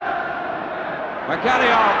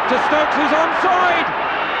Magalhael to Stokes, who's onside.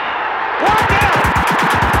 1-0.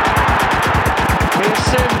 Here's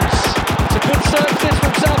Sims. It's a good serve this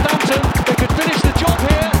from Southampton. They could finish the job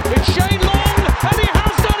here. It's Shane Long, and he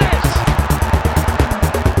has done it.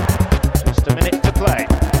 Just a minute to play.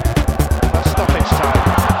 That's stoppage time.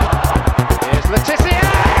 Here's Letizia.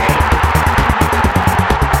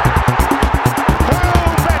 Who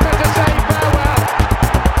better to say farewell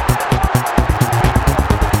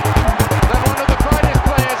than one of the finest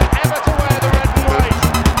players ever to wear the red and white.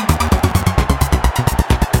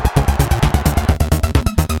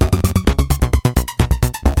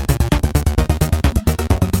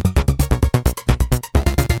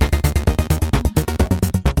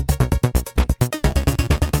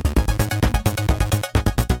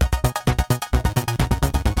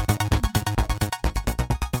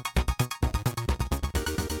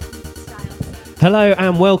 Hello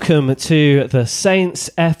and welcome to the Saints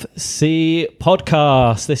FC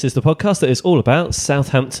podcast. This is the podcast that is all about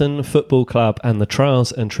Southampton Football Club and the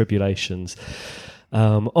trials and tribulations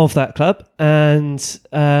of that club. And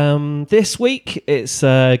this week it's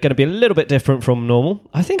going to be a little bit different from normal.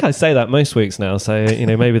 I think I say that most weeks now, so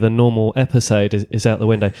maybe the normal episode is out the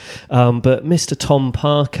window. But Mr. Tom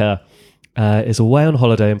Parker is away on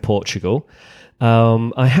holiday in Portugal.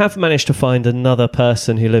 I have managed to find another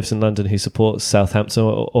person who lives in London who supports Southampton,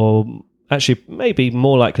 or actually maybe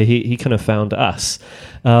more likely he kind of found us.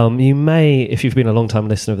 You may, if you've been a long-time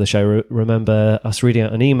listener of the show, remember us reading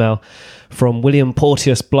out an email from William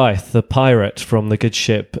Porteous Blythe, the pirate from the good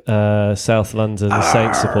ship South London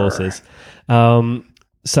Saints supporters.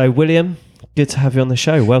 So William, good to have you on the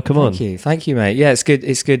show. Welcome on. Thank you, mate. Yeah, it's good.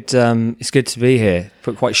 It's good to be here.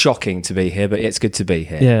 Quite shocking to be here, but it's good to be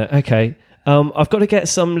here. Yeah. Okay. I've got to get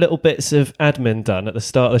some little bits of admin done at the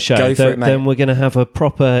start of the show. Go for it, mate. Then we're going to have a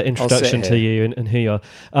proper introduction to you and who you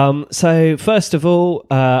are. So first of all,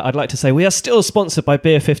 I'd like to say we are still sponsored by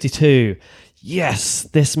Beer 52. Yes,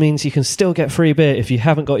 this means you can still get free beer. If you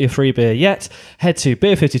haven't got your free beer yet, head to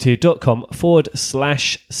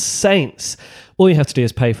beer52.com/saints. All you have to do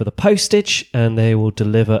is pay for the postage and they will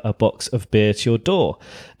deliver a box of beer to your door.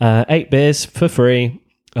 8 beers for free,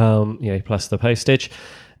 plus the postage.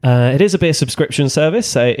 It is a beer subscription service,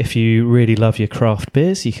 so if you really love your craft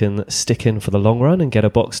beers, you can stick in for the long run and get a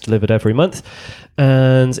box delivered every month.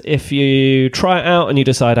 And if you try it out and you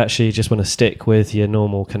decide actually you just want to stick with your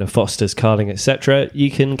normal kind of Foster's, Carling, etc., you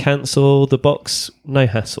can cancel the box, no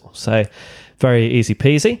hassle. So very easy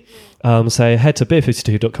peasy. So head to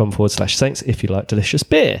beer52.com/saints if you like delicious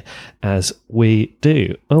beer, as we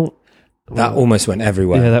do. That almost went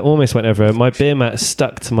everywhere. Yeah, that almost went everywhere. My beer mat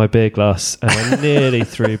stuck to my beer glass and I nearly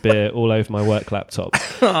threw beer all over my work laptop.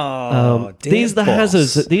 These are the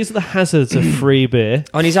hazards. These are the hazards of free beer.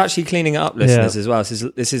 Oh, and he's actually cleaning it up, listeners, as well.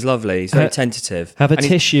 This is lovely. He's very tentative. Have a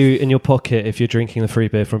tissue in your pocket if you're drinking the free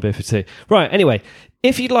beer from Beer 52. Right, anyway,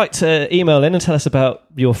 if you'd like to email in and tell us about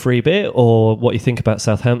your free beer or what you think about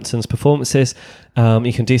Southampton's performances,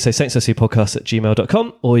 you can do so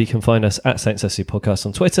saintsfcpodcast@gmail.com, or you can find us at saintsfcpodcast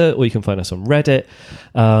on Twitter, or you can find us on Reddit,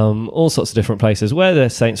 all sorts of different places where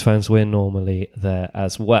there's Saints fans. We're normally there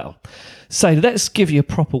as well. So let's give you a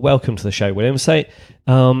proper welcome to the show, William. So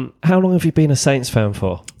how long have you been a Saints fan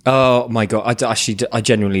for? Oh my God, I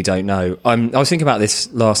genuinely don't know. I was thinking about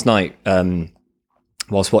this last night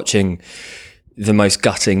whilst watching the most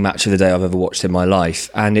gutting match of the day I've ever watched in my life.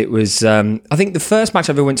 And it was, I think the first match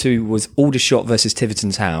I ever went to was Aldershot versus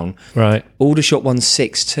Tiverton Town. Right. Aldershot won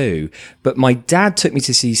 6-2. But my dad took me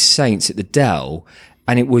to see Saints at the Dell,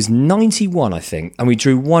 and it was 91, I think. And we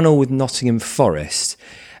drew 1-1 with Nottingham Forest.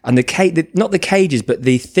 And not the cages, but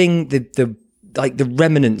the thing, the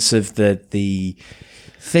remnants of the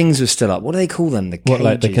things were still up. What do they call them? The cages. What,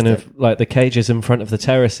 like the kind of like the cages in front of the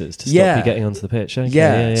terraces to stop you getting onto the pitch? Okay,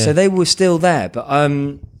 yeah. So they were still there, but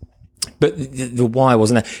the wire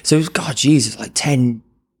wasn't there. So it was, God, Jesus, like 10.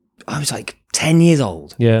 I was like 10 years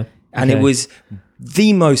old. Yeah, and it was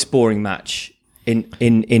the most boring match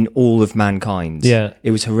in all of mankind. Yeah,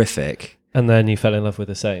 it was horrific. And then you fell in love with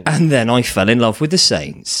the Saints. And then I fell in love with the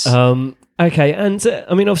Saints. Okay, and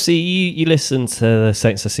I mean, obviously, you listened to the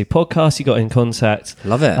Saints FC podcast. You got in contact,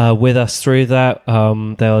 love it, with us through that.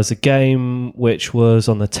 There was a game which was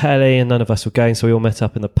on the telly, and none of us were going, so we all met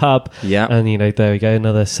up in the pub. Yeah, and there we go,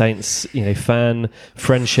 another Saints fan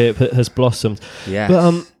friendship has blossomed. Yeah,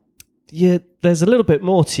 but there's a little bit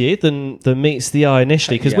more to you than meets the eye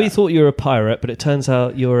initially, because we thought you were a pirate, but it turns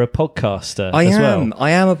out you're a podcaster. I am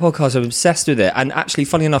a podcaster. I'm obsessed with it. And actually,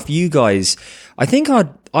 funny enough, you guys, I think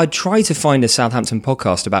I'd tried to find a Southampton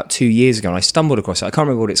podcast about 2 years ago, and I stumbled across it. I can't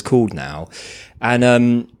remember what it's called now.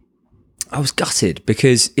 And I was gutted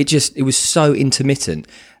because it was so intermittent.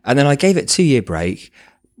 And then I gave it a 2-year break,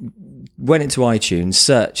 went into iTunes,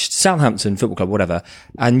 searched Southampton Football Club, whatever,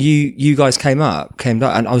 and you guys came up, and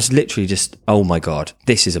I was literally just, oh my God,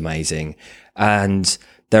 this is amazing. And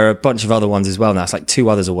there are a bunch of other ones as well now. It's like 2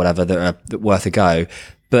 others or whatever that are worth a go.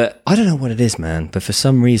 But I don't know what it is, man. But for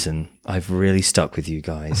some reason, I've really stuck with you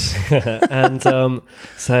guys. And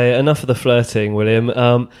so enough of the flirting,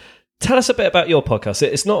 William. Tell us a bit about your podcast.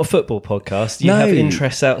 It's not a football podcast. You have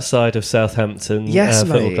interests outside of Southampton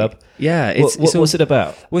Football Club. Yeah. What's it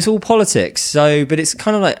about? Well, it's all politics. So, but it's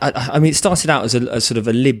kind of like, I mean, it started out as a sort of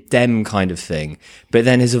a Lib Dem kind of thing, but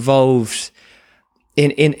then has evolved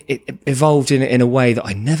in a way that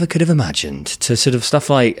I never could have imagined, to sort of stuff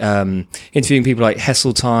like interviewing people like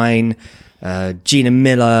Heseltine, Gina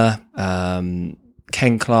Miller,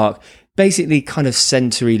 Ken Clark, basically kind of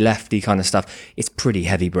centre-y, lefty kind of stuff. It's pretty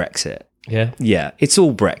heavy Brexit. Yeah, it's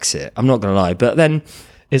all Brexit, I'm not going to lie. But then,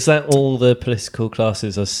 is that all the political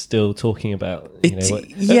classes are still talking about?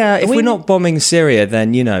 If we're not bombing Syria,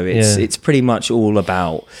 then it's pretty much all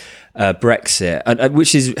about Brexit,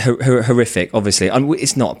 which is horrific. Obviously,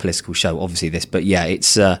 it's not a political show, obviously. But yeah,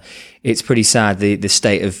 it's pretty sad the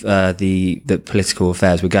state of the political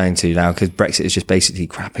affairs we're going to now, because Brexit is just basically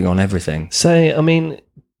crapping on everything. So, I mean,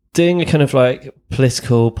 doing a kind of like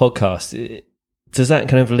political podcast, does that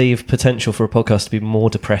kind of leave potential for a podcast to be more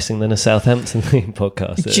depressing than a Southampton themed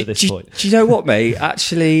podcast at this point? Do you know what, mate?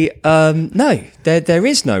 Actually, no, there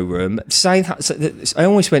is no room. I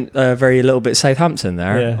almost went a little bit Southampton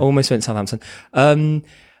there. Yeah. Almost went Southampton.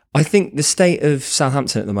 I think the state of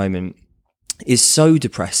Southampton at the moment is so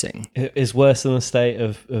depressing. It is worse than the state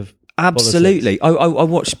of absolutely. Politics. I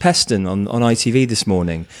watched Peston on ITV this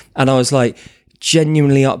morning, and I was like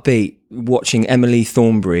genuinely upbeat watching Emily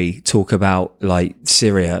Thornberry talk about like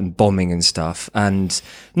Syria and bombing and stuff, and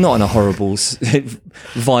not in a horrible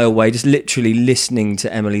vile way, just literally listening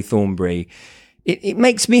to Emily Thornberry. It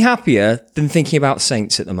makes me happier than thinking about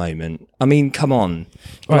Saints at the moment. I mean, come on.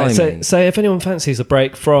 Right, so if anyone fancies a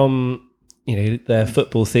break from their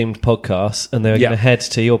football themed podcasts, and they're going to head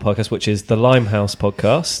to your podcast, which is the Limehouse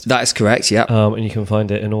podcast. That is correct, yeah. And you can find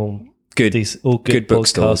it in all good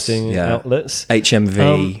podcasting outlets.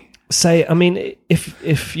 HMV. Say, I mean,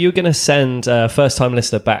 if you're going to send a first-time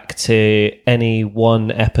listener back to any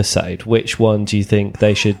one episode, which one do you think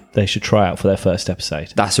they should try out for their first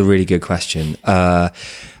episode? That's a really good question. I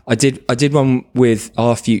did one with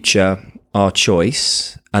Our Future, Our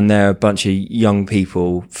Choice, and they're a bunch of young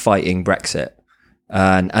people fighting Brexit,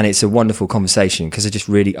 and it's a wonderful conversation because they're just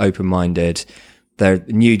really open-minded. They're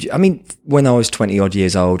new. I mean, when I was 20 odd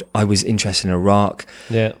years old, I was interested in Iraq.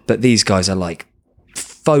 Yeah, but these guys are like,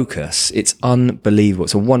 focus. It's unbelievable.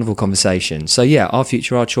 It's a wonderful conversation. So yeah, Our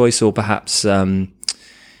Future, Our Choice, or perhaps Louise,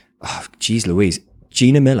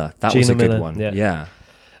 Gina Miller. That was a good one. Yeah.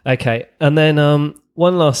 Okay, and then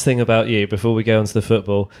one last thing about you before we go on to the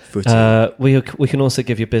football. We can also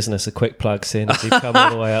give your business a quick plug, seeing as you've come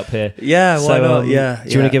all the way up here. Yeah, why not? Do you want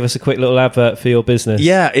to give us a quick little advert for your business?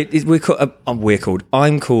 Yeah,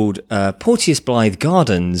 I'm called Porteous Blythe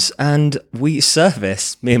Gardens, and we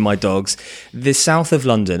service, me and my dogs, the south of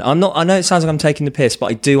London. I know it sounds like I'm taking the piss, but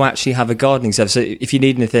I do actually have a gardening service. So if you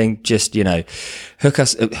need anything, just hook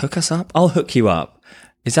us up. I'll hook you up.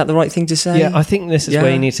 Is that the right thing to say? Yeah, I think this is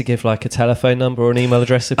where you need to give like a telephone number or an email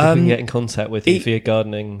address so people can get in contact with you for your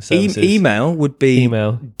gardening services. Email would be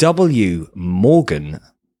W Morgan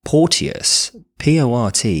Porteous,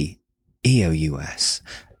 PORTEOUS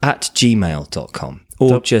 @gmail.com,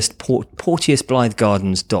 or just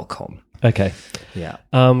PorteousBlytheGardens.com. Okay. Yeah.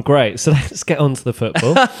 Great. So let's get on to the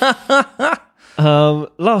football.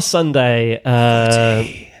 Last Sunday,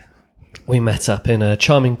 we met up in a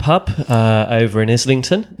charming pub over in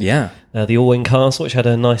Islington. Yeah. The Alwyn Castle, which had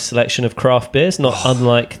a nice selection of craft beers, not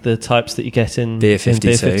unlike the types that you get in Beer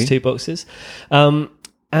 52 boxes. And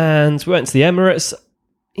we went to the Emirates.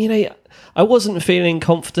 I wasn't feeling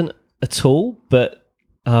confident at all, but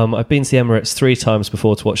I've been to the Emirates 3 times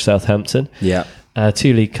before to watch Southampton. Yeah.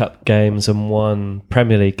 2 League Cup games and 1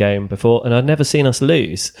 Premier League game before, and I'd never seen us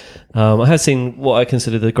lose. I had seen what I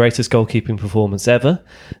consider the greatest goalkeeping performance ever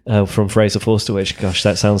from Fraser Forster, which, gosh,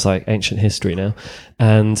 that sounds like ancient history now.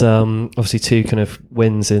 And obviously 2 kind of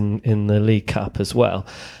wins in the League Cup as well.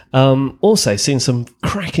 Also seen some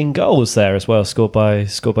cracking goals there as well, scored by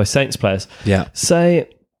Saints players. Yeah. So,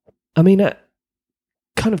 I mean, that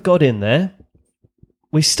kind of got in there.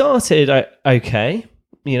 We started okay.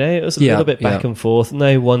 It was a little bit back and forth.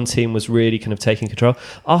 No one team was really kind of taking control.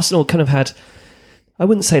 Arsenal kind of had, I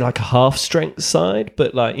wouldn't say like a half strength side,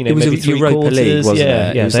 but like, you know, It was maybe a Europa three-quarters. League, wasn't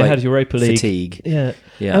it? Yeah, It was they like had Europa League. fatigue. Yeah.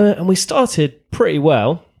 Yeah. And we started pretty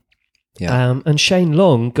well. Yeah. And Shane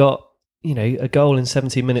Long got, you know, a goal in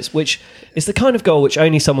 17 minutes, which is the kind of goal which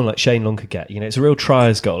only someone like Shane Long could get. You know, it's a real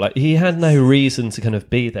tries goal. Like, he had no reason to kind of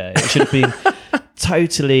be there. It should have been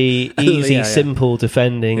totally easy, Yeah. simple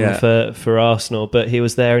defending for Arsenal, but he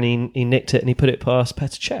was there and he nicked it and he put it past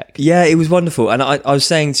Petr Cech. Yeah, it was wonderful. And I was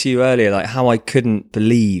saying to you earlier, like, how I couldn't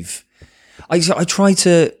believe. I try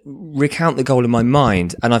to recount the goal in my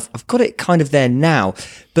mind, and I've got it kind of there now,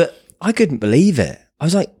 but I couldn't believe it. I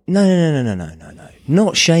was like, no,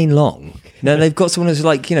 not Shane Long. No, they've got someone who's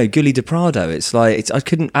like, you know, Gulli de Prado. It's like, I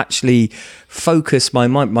couldn't actually focus my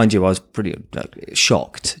mind. Mind you, I was pretty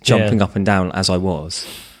shocked, jumping up and down as I was.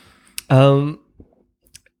 You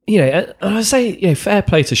know, and I say, you know, fair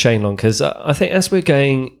play to Shane Long, because I think as we're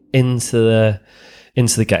going into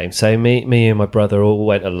the game, so me and my brother all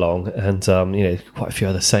went along, and you know, quite a few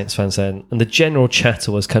other Saints fans there, and the general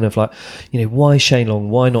chatter was kind of like, you know, why Shane Long,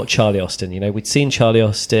 why not Charlie Austin? You know, we'd seen Charlie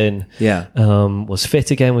Austin was fit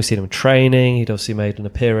again, we've seen him training, he'd obviously made an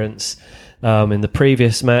appearance in the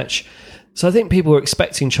previous match, so I think people were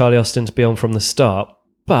expecting Charlie Austin to be on from the start,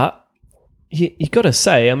 but you got to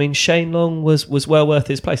say, I mean, Shane Long was well worth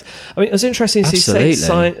his place. I mean, it was interesting to see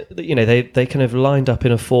Saints, you know, they kind of lined up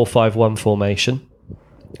in a 4-5-1 formation,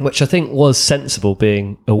 which I think was sensible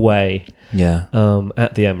being away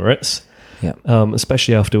at the Emirates,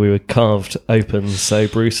 especially after we were carved open so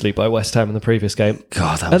brutally by West Ham in the previous game.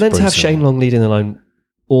 God, that was and then brutal. to have Shane Long leading the line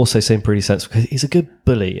also seemed pretty sensible, because he's a good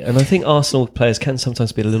bully, and I think Arsenal players can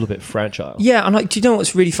sometimes be a little bit fragile. Yeah, and do you know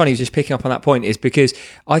what's really funny, just picking up on that point, is because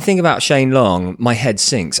I think about Shane Long, my head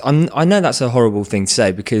sinks. I know that's a horrible thing to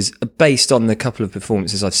say, because based on the couple of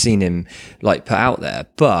performances I've seen him like put out there,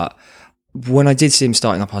 but when I did see him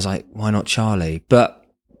starting up, I was like, why not Charlie? But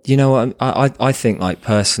you know what, I think, like,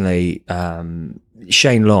 personally,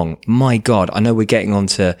 Shane Long, my God, I know we're getting on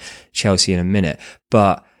to Chelsea in a minute,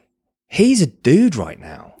 but he's a dude right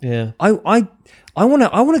now. Yeah. I want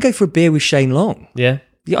to go for a beer with Shane Long. Yeah,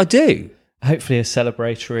 I do. Hopefully a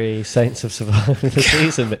celebratory Saints have survived the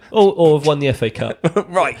season, or have won the FA Cup.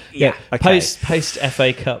 Right. Yeah. Okay. Post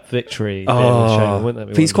FA Cup victory. Oh, wouldn't that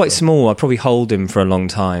be if he's quite wonderful? small, I'd probably hold him for a long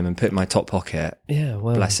time and put it in my top pocket. Yeah,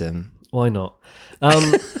 well, Bless him. why not?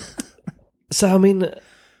 So I mean,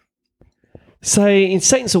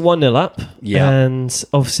 Saints are 1-0 up, and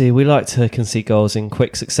obviously we like to concede goals in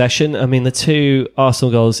quick succession. I mean, the two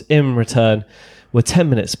Arsenal goals in return were 10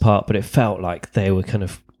 minutes apart, but it felt like they were kind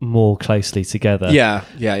of more closely together. Yeah,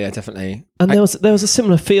 definitely. And there was a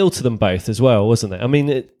similar feel to them both as well, wasn't there? I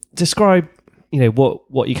mean, describe, you know,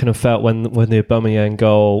 what you kind of felt when the Aubameyang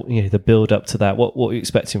goal, you know, the build up to that. What were you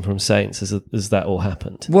expecting from Saints as that all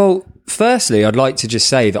happened? Well, firstly, I'd like to just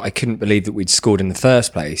say that I couldn't believe that we'd scored in the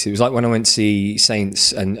first place. It was like when I went to see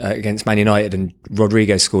Saints and against Man United, and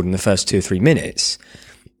Rodrigo scored in the first 2 or 3 minutes.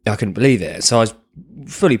 I couldn't believe it. So I was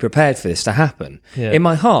fully prepared for this to happen. Yeah. In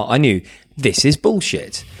my heart, I knew this is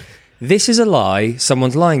bullshit. This is a lie.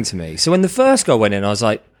 Someone's lying to me. So when the first goal went in, I was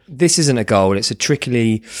like, this isn't a goal. It's a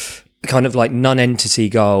trickily kind of like non-entity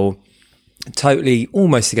goal, totally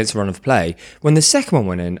almost against the run of play. When the second one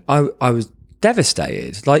went in, I was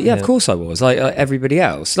devastated. Like, of course I was, like everybody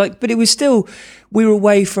else. Like, but it was still, we were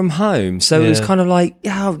away from home. So it was kind of like,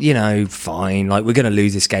 you know, fine. Like, we're going to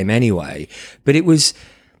lose this game anyway. But it was,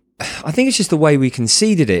 I think it's just the way we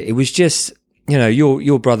conceded it. It was just, you know,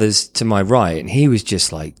 your brother's to my right, and he was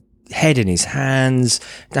just like head in his hands,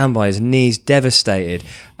 down by his knees, devastated.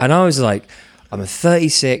 And I was like, I'm a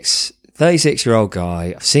 36-year-old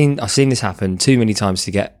guy. I've seen this happen too many times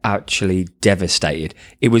to get actually devastated.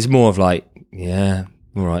 It was more of like, yeah,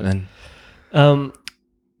 all right then.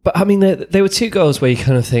 But I mean, there were two goals where you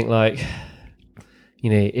kind of think like, you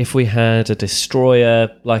know, if we had a destroyer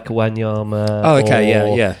like a Wanyama. Oh,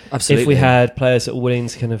 okay, yeah, absolutely. If we had players that were willing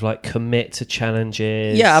to kind of like commit to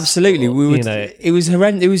challenges. Yeah, absolutely. Or, We would. you know, It was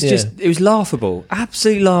horrendous. It was just. It was laughable.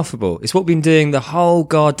 Absolutely laughable. It's what we've been doing the whole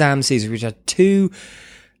goddamn season. Which had two.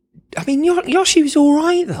 I mean, Yoshi was all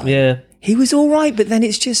right though. yeah. He was all right, but then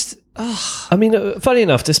it's just. I mean, funny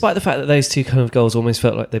enough, despite the fact that those two kind of goals almost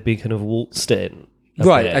felt like they'd been kind of waltzed in.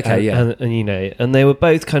 Right, bit, okay, and you know, and they were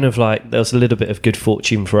both kind of like, there was a little bit of good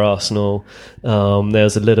fortune for Arsenal. There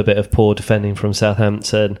was a little bit of poor defending from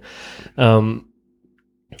Southampton.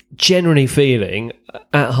 Generally feeling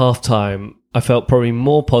at half time, I felt probably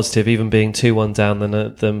more positive, even being 2-1 down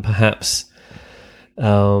than perhaps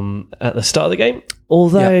at the start of the game.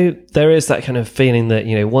 Although there is that kind of feeling that,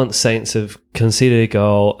 you know, once Saints have conceded a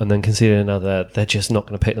goal and then conceded another, they're just not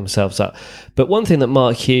going to pick themselves up. But one thing that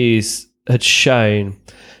Mark Hughes had shown,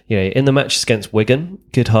 in the matches against Wigan,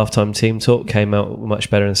 good halftime team talk, came out much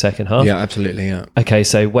better in the second half. Yeah, absolutely, yeah. Okay,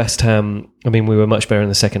 so West Ham, we were much better in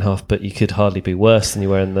the second half, but you could hardly be worse than you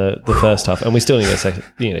were in the first half. And we still didn't get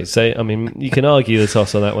second, so, you can argue the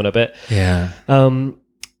toss on that one a bit. Yeah.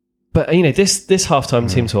 But, this halftime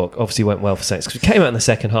team talk obviously went well for Saints because we came out in the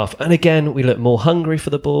second half. And again, we looked more hungry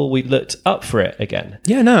for the ball. We looked up for it again.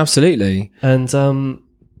 Yeah, no, absolutely. And,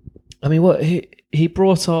 what he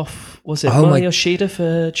brought off, was it Maya Yoshida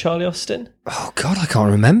for Charlie Austin? Oh, God, I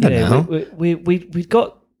can't remember now. We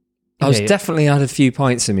got... I was definitely had a few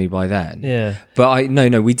pints in me by then. Yeah. But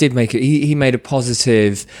we did make it. He made a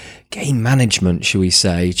positive game management, shall we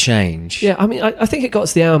say, change. Yeah, I think it got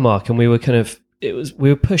to the hour mark and we were we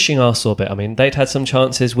were pushing Arsenal a bit. They'd had some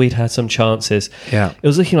chances, we'd had some chances. Yeah. It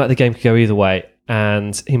was looking like the game could go either way.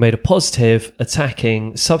 And he made a positive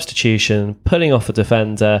attacking substitution, pulling off a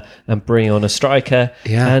defender and bringing on a striker.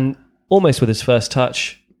 Yeah. And almost with his first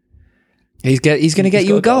touch, he's going to get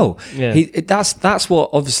you a goal. Yeah. That's what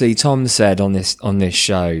obviously Tom said on this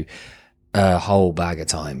show a whole bag of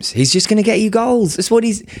times. He's just going to get you goals. That's what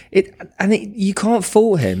you can't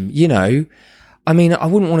fault him. I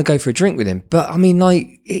wouldn't want to go for a drink with him, but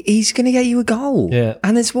he's going to get you a goal. Yeah.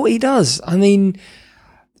 And that's what he does.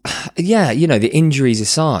 Yeah, the injuries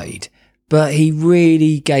aside, but he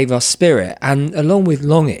really gave us spirit. And along with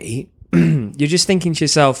Longy, you're just thinking to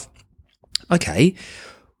yourself, okay,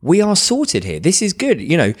 we are sorted here. This is good.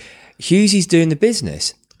 Hughesy's doing the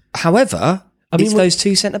business. However, it's those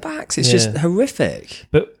two centre-backs. It's just horrific.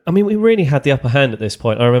 But, we really had the upper hand at this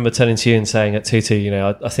point. I remember turning to you and saying at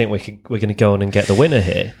 2-2, I think we're going to go on and get the winner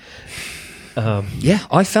here. Yeah,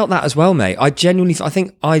 I felt that as well, mate. I genuinely,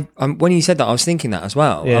 when you said that, I was thinking that as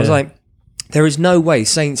well. Yeah. I was like, there is no way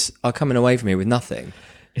Saints are coming away from here with nothing.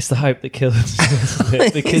 It's the hope that kills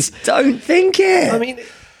us. Because don't think it.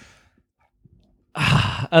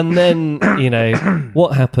 And then,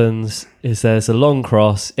 what happens is there's a long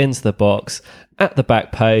cross into the box at the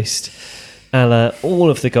back post. And all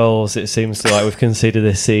of the goals, it seems like we've conceded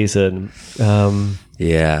this season.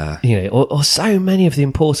 Yeah. Or so many of the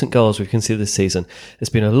important goals we've conceded this season. There's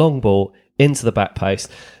been a long ball into the back post.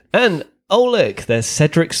 And, look, there's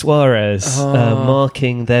Cedric Suarez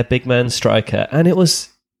marking their big man striker. And it was,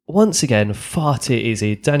 once again, far too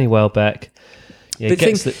easy. Danny Welbeck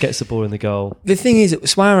gets the ball in the goal. The thing is,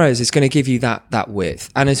 Suarez is going to give you that width.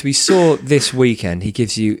 And as we saw this weekend, he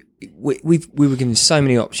gives you... We were given so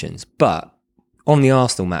many options. But on the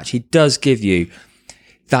Arsenal match, he does give you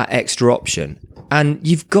that extra option. And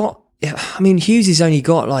you've got... Hughes has only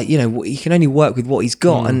got he can only work with what he's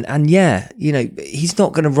got. And he's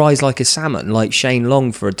not going to rise like a salmon like Shane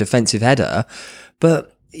Long for a defensive header.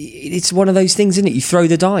 But it's one of those things, isn't it? You throw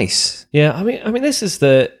the dice. Yeah, this is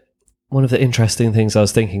one of the interesting things I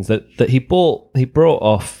was thinking, that he brought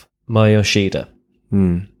off Maya Yoshida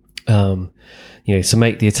to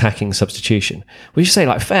make the attacking substitution. We should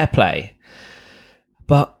say fair play.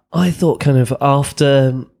 But I thought kind of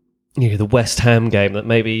after the West Ham game that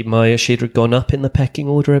maybe Maya Yoshida had gone up in the pecking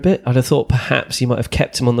order a bit. I'd have thought perhaps you might have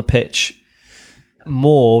kept him on the pitch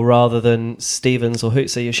more rather than Stevens or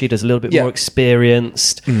Hoots. So Yoshida's a little bit more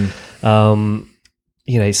experienced. So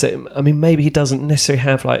maybe he doesn't necessarily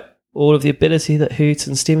have all of the ability that Hoots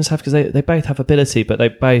and Stevens have, because they both have ability, but they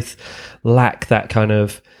both lack that kind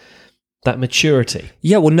of that maturity.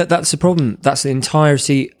 Yeah, well, no, that's the problem. That's the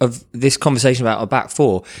entirety of this conversation about a back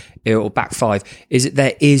four or back five, is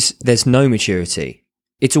that there's no maturity.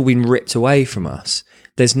 It's all been ripped away from us.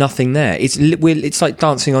 There's nothing there. It's like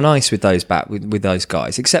dancing on ice with those with those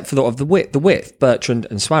guys, except for the width. Bertrand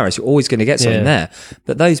and Suarez, you're always going to get something there.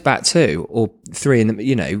 But those back two or three,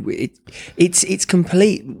 it's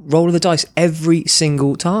complete roll of the dice every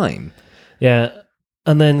single time. Yeah,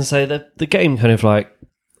 and then so the game kind of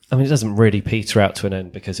it doesn't really peter out to an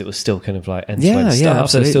end because it was still kind of end-to-end stuff. Absolutely.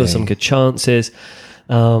 So there's still some good chances.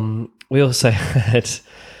 We also had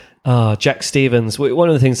Jack Stevens. One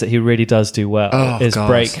of the things that he really does do well is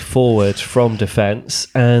break forward from defence.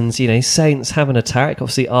 And, Saints have an attack.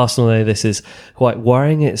 Obviously, Arsenal know this is quite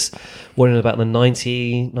worrying. It's one in about the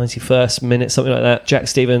 91st minute, something like that. Jack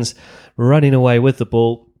Stevens running away with the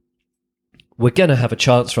ball. We're going to have a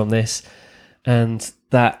chance from this. And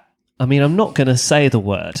that... I'm not going to say the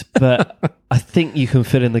word, but I think you can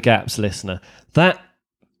fill in the gaps, listener. That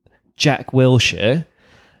Jack Wilshere...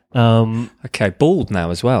 okay, bald now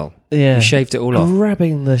as well. Yeah. He shaved it all off.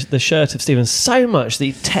 Grabbing the shirt of Stevens so much that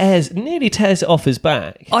he nearly tears it off his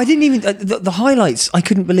back. I didn't even... The highlights, I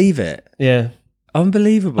couldn't believe it. Yeah.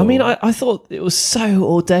 Unbelievable. I thought it was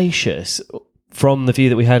so audacious. from the view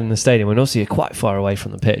that we had in the stadium, and obviously you're quite far away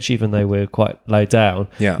from the pitch, even though we're quite low down.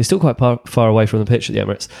 Yeah. You're still quite far away from the pitch at the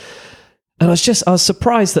Emirates. And I was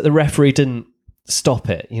surprised that the referee didn't stop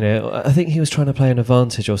it. You know, I think he was trying to play an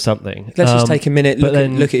advantage or something. Let's just take a minute, but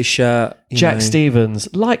look at his shirt. Jack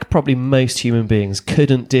Stevens, like probably most human beings,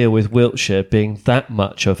 couldn't deal with Wiltshire being that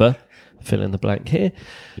much of a fill in the blank here.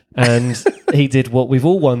 And he did what we've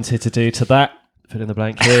all wanted to do to that, fill in the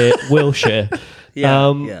blank here, Wiltshire.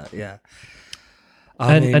 Yeah.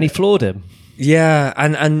 And he floored him. Yeah,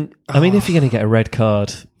 and I mean, if you're going to get a red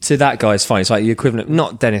card... to that guy's fine. It's like the equivalent,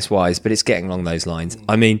 not Dennis Wise, but it's getting along those lines.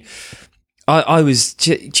 I mean, I was...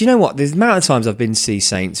 Do you know what? The amount of times I've been to see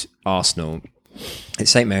Saints Arsenal at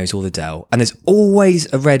St Mary's or the Dell, and there's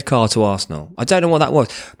always a red card to Arsenal. I don't know what that was.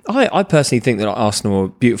 I personally think that Arsenal are a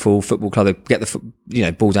beautiful football club. They get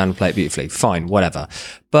the ball down and play it beautifully. Fine, whatever.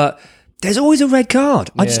 But there's always a red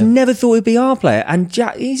card. I just never thought it'd be our player. And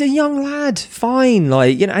Jack, he's a young lad. Fine.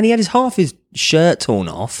 And he had half his shirt torn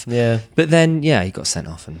off. Yeah. But then, he got sent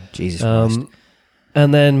off, and Jesus Christ.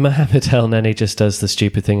 And then Mohamed El Neni just does the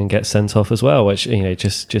stupid thing and gets sent off as well, which,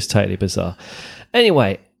 just totally bizarre.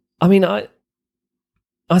 Anyway, I mean, I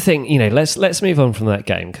think, let's move on from that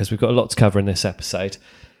game, because we've got a lot to cover in this episode.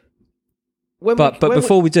 But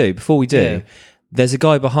before we do, there's a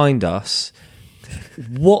guy behind us.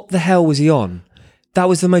 What the hell was he on? That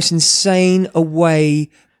was the most insane away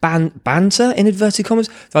banter, in inverted commas,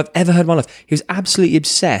 that I've ever heard in my life. He was absolutely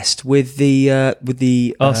obsessed with the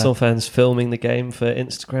Arsenal fans filming the game for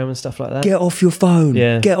Instagram and stuff like that. Get off your phone.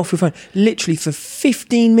 Yeah. Get off your phone. Literally for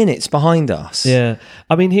 15 minutes behind us. Yeah.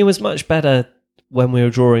 I mean, he was much better when we were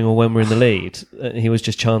drawing or when we were in the lead. He was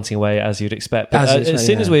just chanting away as you'd expect. But as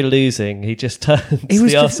soon as we were losing, he just turned to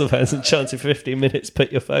the Arsenal fans and chanted for 15 minutes,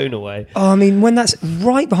 put your phone away. Oh, I mean, when that's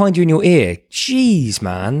right behind you in your ear, jeez,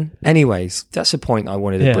 man. Anyways, that's a point I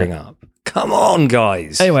wanted to bring up. Come on,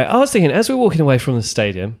 guys. Anyway, I was thinking, as we were walking away from the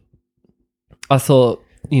stadium, I thought,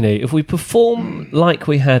 if we perform like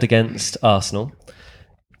we had against Arsenal,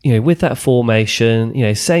 with that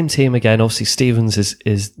formation, same team again. Obviously, Stevens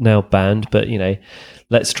is now banned, but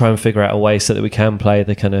let's try and figure out a way so that we can play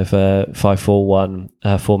the kind of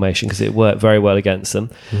 5-4-1 formation, because it worked very well against them.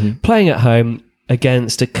 Mm-hmm. Playing at home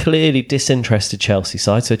against a clearly disinterested Chelsea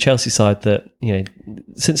side, so a Chelsea side that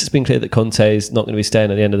since it's been clear that Conte is not going to be staying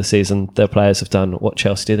at the end of the season, their players have done what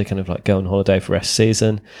Chelsea do. They kind of like go on holiday for rest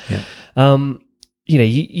season. Yeah.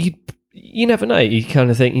 You never know. You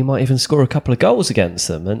kind of think you might even score a couple of goals against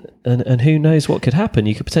them, and who knows what could happen.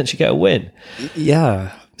 You could potentially get a win.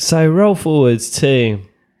 Yeah. So roll forwards to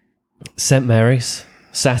St Mary's,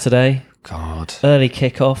 Saturday. God. Early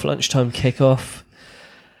kickoff, lunchtime kickoff.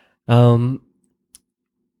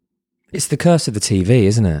 It's the curse of the TV,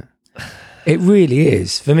 isn't it? It really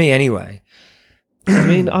is. For me, anyway. I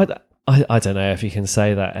mean, I don't know if you can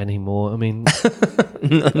say that anymore. I mean,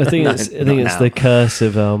 I think it's the curse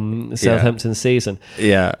of Southampton's season.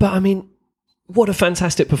 Yeah. But I mean, what a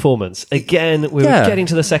fantastic performance. Again, we were getting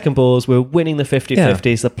to the second balls. We were winning the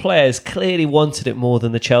 50-50s. The players clearly wanted it more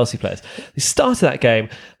than the Chelsea players. They started that game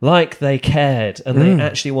like they cared, and they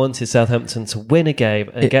actually wanted Southampton to win a game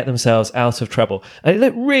and get themselves out of trouble. And it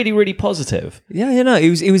looked really, really positive. Yeah,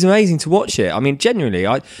 it was amazing to watch it. I mean, genuinely,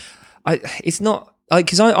 it's not...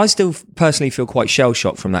 Because I still personally feel quite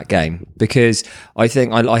shell-shocked from that game, because I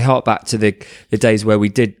think I hark back to the days where we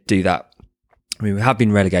did do that. I mean, we have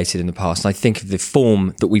been relegated in the past, and I think of the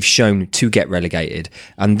form that we've shown to get relegated,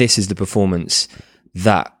 and this is the performance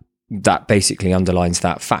that basically underlines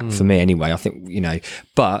that fact for me anyway. I think,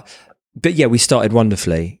 but yeah, we started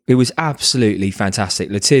wonderfully. It was absolutely fantastic.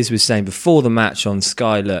 Latiz was saying before the match on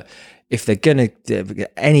Sky, look, if they're going to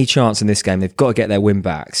get any chance in this game, they've got to get their win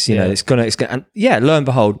backs. It's going to, and lo and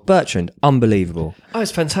behold, Bertrand, unbelievable. Oh,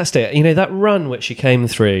 it's fantastic. That run which he came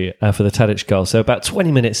through for the Tadic goal. So about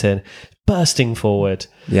 20 minutes in, bursting forward.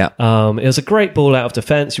 Yeah. It was a great ball out of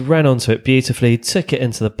defence. He ran onto it beautifully, took it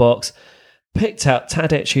into the box, picked out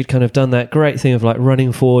Tadic, who'd kind of done that great thing of like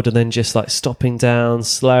running forward and then just like stopping down,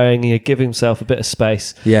 slowing, giving himself a bit of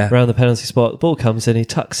space around the penalty spot. The ball comes in, he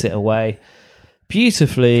tucks it away.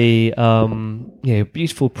 Beautifully,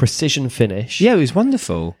 beautiful precision finish. Yeah, it was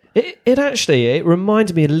wonderful. It actually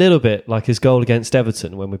reminded me a little bit like his goal against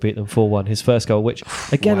Everton when we beat them 4-1, his first goal, which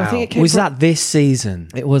again, wow. I think it came was that this season?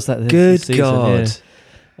 It was that this season. Good God.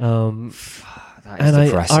 Yeah. That is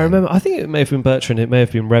depressing. I remember, I think it may have been Bertrand, it may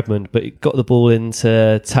have been Redmond, but he got the ball into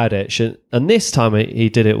Tadic, and this time he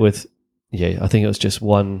did it with, I think it was just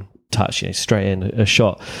one touch, straight in a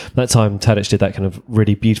shot. That time Tadic did that kind of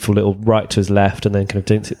really beautiful little right to his left and then kind of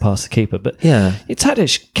dinked it past the keeper. But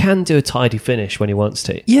Tadic can do a tidy finish when he wants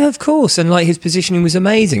to. Yeah, of course. And like his positioning was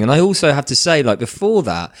amazing. And I also have to say, like before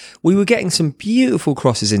that, we were getting some beautiful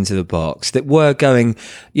crosses into the box that were going,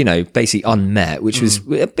 basically unmet, which was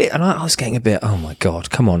a bit, and I was getting a bit, oh my God,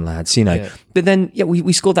 come on lads, But then,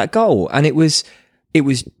 we scored that goal and it was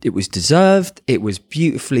deserved. It was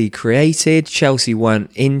beautifully created. Chelsea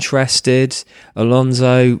weren't interested.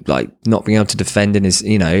 Alonso, not being able to defend in his,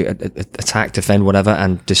 attack, defend, whatever,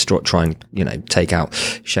 and try and, take out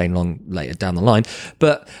Shane Long later down the line.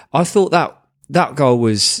 But I thought that goal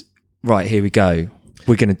was, right, here we go.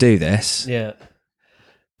 We're going to do this. Yeah.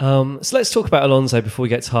 So let's talk about Alonso before we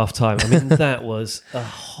get to half time. I mean, that was a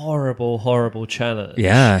horrible, horrible challenge.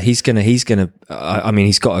 Yeah, he's got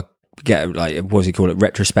to get what does he call it?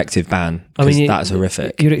 Retrospective ban. That's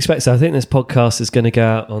horrific. You'd expect so. I think this podcast is going to go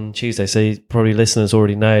out on Tuesday, so probably listeners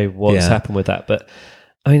already know what's happened with that. But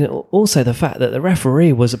I mean, also the fact that the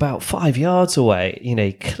referee was about 5 yards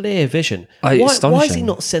away, clear vision. Why has he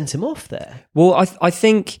not sent him off there? Well, I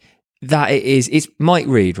think that it's Mike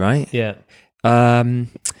Reed, right? Yeah. I'm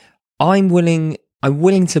willing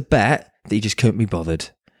to bet that he just couldn't be bothered.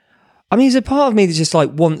 I mean, there's a part of me that just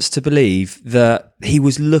wants to believe that he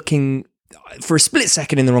was looking for a split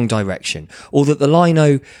second in the wrong direction, or that the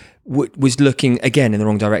lino was looking again in the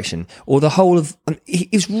wrong direction, or the whole of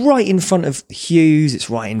it's right in front of Hughes, it's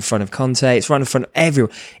right in front of Conte, it's right in front of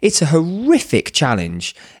everyone. It's a horrific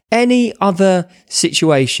challenge. Any other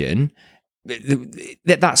situation,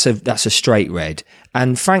 that's a straight red,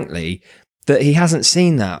 and frankly, that he hasn't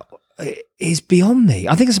seen that is beyond me.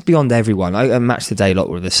 I think it's beyond everyone. A Match Today lot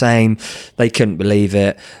were the same. They couldn't believe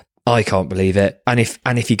it. I can't believe it. And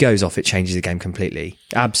if he goes off, it changes the game completely.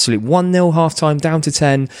 Absolute 1-0 half time, down to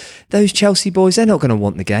 10. Those Chelsea boys, they're not going to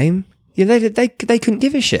want the game. They couldn't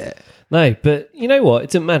give a shit. No, but you know what? It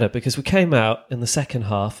didn't matter because we came out in the second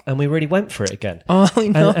half and we really went for it again. Oh, I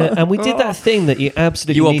know. And we did that thing that you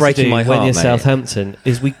absolutely need to do when you're Southampton,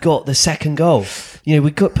 is we got the second goal.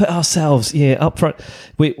 We got put ourselves up front.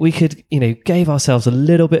 We could, gave ourselves a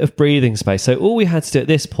little bit of breathing space. So all we had to do at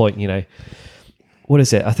this point, what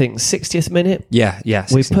is it? I think 60th minute? Yeah.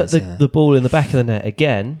 We put the ball in the back of the net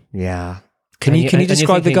again. Yeah. Can you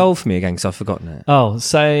describe the goal for me again? Because I've forgotten it. Oh,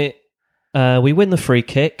 so we win the free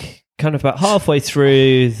kick. Kind of about halfway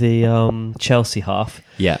through the Chelsea half.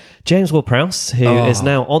 Yeah. James Ward-Prowse, who is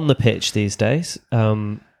now on the pitch these days,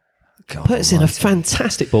 puts in a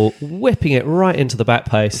fantastic ball, whipping it right into the back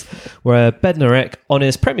post, where Bednarek, on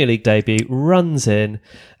his Premier League debut, runs in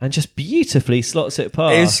and just beautifully slots it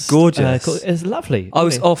past. It's gorgeous. It's lovely. I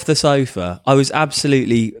was off the sofa. I was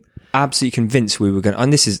absolutely convinced we were going to...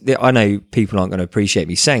 And this is... I know people aren't going to appreciate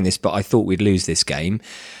me saying this, but I thought we'd lose this game.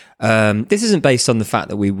 This isn't based on the fact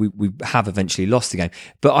that we have eventually lost the game,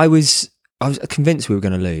 but I was convinced we were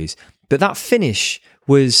going to lose. But that finish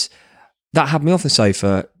that had me off the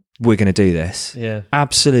sofa. We're going to do this. Yeah,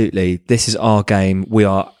 absolutely. This is our game. We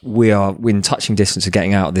are in touching distance of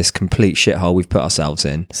getting out of this complete shithole we've put ourselves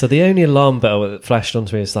in. So the only alarm bell that flashed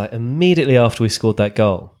onto me is immediately after we scored that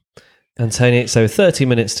goal, and Tony. So 30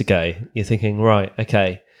 minutes to go. You're thinking, right,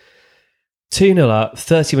 okay. 2-0 up,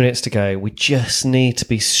 30 minutes to go. We just need to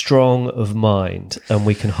be strong of mind and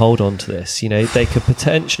we can hold on to this. They could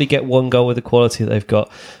potentially get one goal with the quality that they've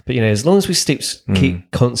got. But, as long as we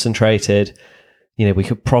keep concentrated, we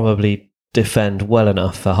could probably defend well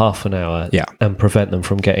enough for half an hour and prevent them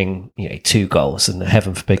from getting, 2 goals and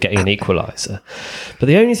heaven forbid getting an equaliser. But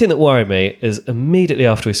the only thing that worried me is immediately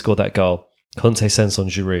after we scored that goal, Conte sends on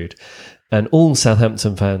Giroud. And all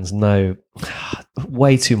Southampton fans know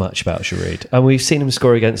way too much about Giroud. And we've seen him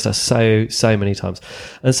score against us so many times.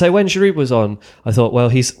 And so when Giroud was on, I thought, well,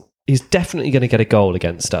 he's definitely going to get a goal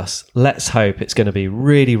against us. Let's hope it's going to be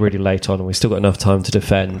really, really late on and we've still got enough time to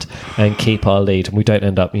defend and keep our lead and we don't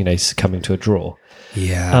end up, succumbing to a draw.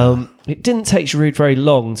 Yeah. It didn't take Giroud very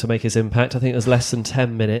long to make his impact. I think it was less than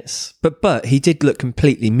 10 minutes. But he did look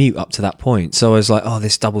completely mute up to that point. So I was like, oh,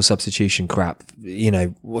 this double substitution crap.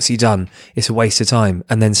 What's he done? It's a waste of time.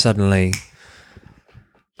 And then suddenly,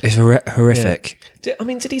 it's horrific. Yeah.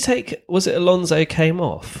 Did he take... Was it Alonso came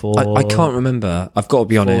off? Or I can't remember. I've got to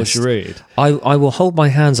be honest. Or Giroud? I will hold my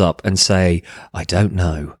hands up and say, I don't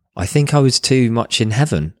know. I think I was too much in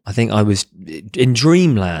heaven. I think I was in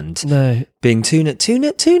dreamland. No. Being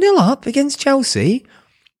 2-0 up against Chelsea.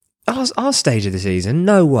 Our stage of the season,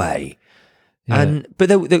 no way. Yeah. But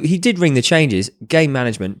he did ring the changes, game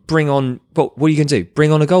management, bring on... What are you going to do?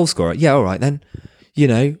 Bring on a goal scorer? Yeah, all right then.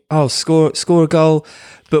 I'll score a goal.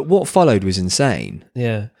 But what followed was insane.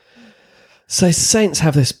 Yeah. So Saints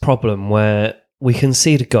have this problem where we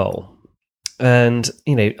concede a goal. And,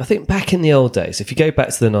 I think back in the old days, if you go back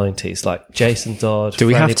to the 90s, like Jason Dodd, Do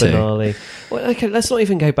we have to? Benali. Well, okay, let's not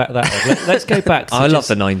even go back that long. Let's go back to I love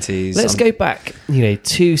the 90s. Let's go back,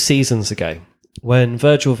 2 seasons ago when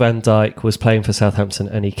Virgil van Dijk was playing for Southampton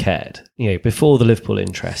and he cared, before the Liverpool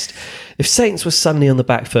interest. If Saints was suddenly on the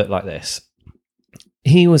back foot like this,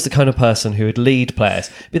 he was the kind of person who would lead players,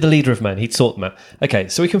 be the leader of men. He'd sort them out. Okay,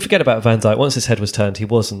 so we can forget about Van Dijk. Once his head was turned, he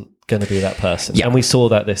wasn't going to be that person. Yeah. And we saw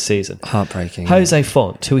that this season. Heartbreaking. Jose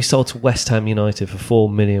Font, who he sold to West Ham United for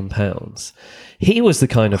 £4 million. He was the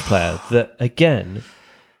kind of player that, again,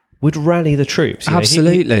 would rally the troops.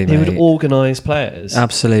 Absolutely, he would mate. organise players.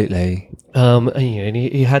 Absolutely. And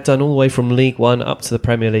he had done all the way from League One up to the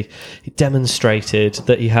Premier League. He demonstrated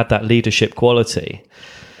that he had that leadership quality.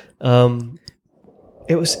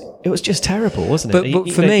 It was just terrible, wasn't it?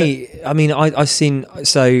 But for me, I mean, I've seen.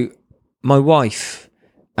 So my wife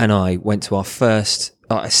and I went to our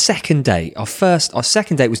second date. Our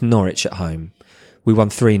second date was Norwich at home. We won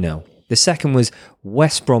 3-0. The second was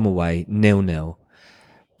West Brom away, 0-0.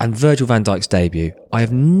 And Virgil van Dijk's debut. I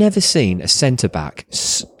have never seen a centre back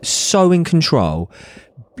so in control,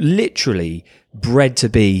 literally bred to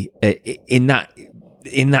be in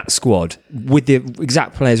that squad with the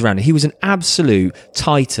exact players around him. He was an absolute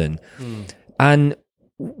titan. And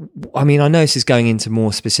I mean, I know this is going into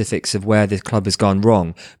more specifics of where the club has gone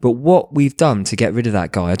wrong, but what we've done to get rid of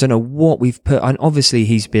that guy, I don't know what we've put, and obviously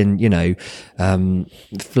he's been,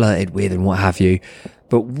 flirted with and what have you,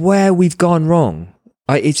 but where we've gone wrong,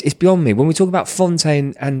 it's beyond me. When we talk about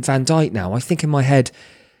Fontaine and Van Dijk now, I think in my head,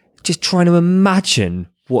 just trying to imagine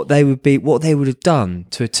what they would have done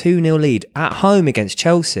to a 2-0 lead at home against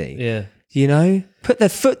Chelsea. Yeah. Put their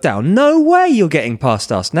foot down. No way you're getting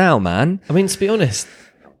past us now, man. I mean, to be honest,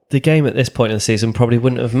 the game at this point in the season probably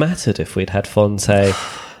wouldn't have mattered if we'd had Fonte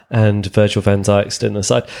and Virgil van Dijk still in the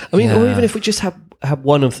side. I mean, or even if we just had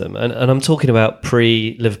one of them, and I'm talking about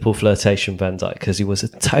pre-Liverpool flirtation Van Dijk, because he was a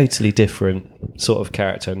totally different sort of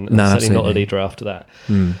character, and certainly absolutely not a leader after that.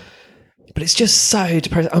 But it's just so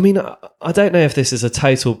depressing. I mean, I don't know if this is a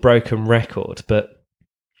total broken record, but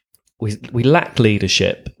we lack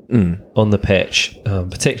leadership on the pitch,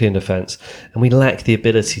 particularly in defence, and we lack the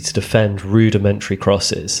ability to defend rudimentary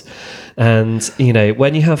crosses. And,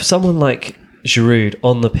 when you have someone like Giroud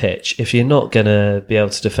on the pitch, if you're not going to be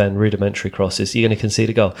able to defend rudimentary crosses, you're going to concede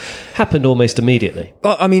a goal. Happened almost immediately.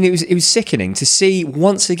 Well, I mean, it was sickening to see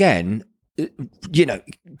once again,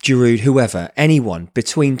 Giroud, whoever, anyone,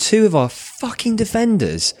 between two of our fucking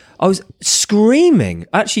defenders. I was screaming.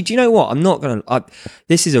 Actually, do you know what? I'm not going to...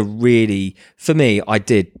 This is for me,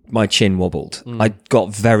 my chin wobbled. I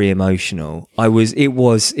got very emotional. It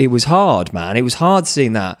was hard, man. It was hard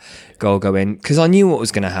seeing that goal go in, because I knew what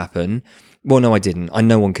was going to happen. Well, no, I didn't.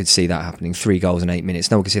 No one could see that happening. 3 goals in 8 minutes.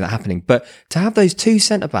 No one could see that happening. But to have those two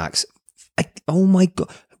centre-backs, oh my God...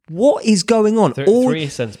 What is going on? 3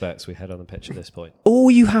 centre-backs we had on the pitch at this point.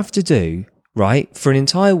 All you have to do, right, for an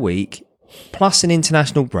entire week, plus an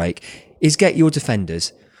international break, is get your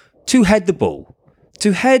defenders to head the ball.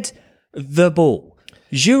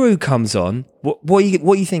 Giroud comes on. What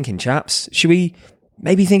are you thinking, chaps? Should we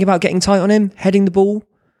maybe think about getting tight on him, heading the ball?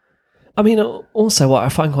 I mean, also what I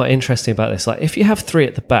find quite interesting about this, like if you have 3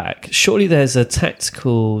 at the back, surely there's a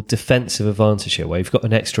tactical defensive advantage here where you've got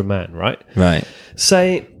an extra man, right? Right. So,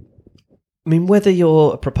 I mean, whether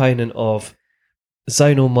you're a proponent of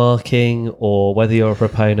zonal marking or whether you're a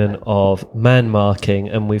proponent of man marking,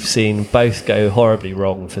 and we've seen both go horribly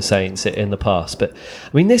wrong for Saints in the past, but I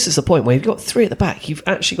mean, this is the point where you've got 3 at the back. You've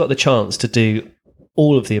actually got the chance to do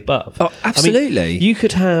all of the above. Oh, absolutely. I mean, you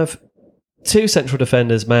could have 2 central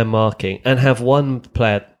defenders man marking and have one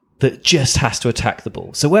player that just has to attack the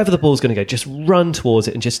ball. So wherever the ball's going to go, just run towards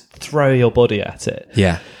it and just throw your body at it.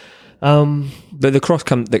 Yeah. But the cross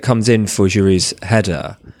that comes in for Giroud's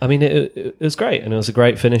header, I mean, it was great, and it was a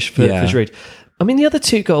great finish for Giroud. I mean, the other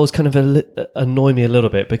 2 goals kind of annoy me a little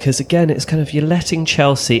bit, because again, it's kind of you're letting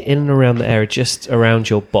Chelsea in and around the area, just around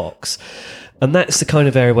your box. And that's the kind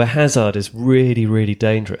of area where Hazard is really, really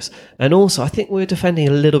dangerous. And also, I think we're defending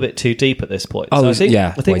a little bit too deep at this point. So I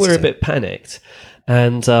think we're a bit panicked.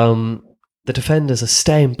 And the defenders are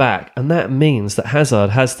staying back. And that means that Hazard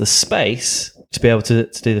has the space to be able to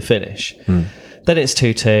do the finish. Then it's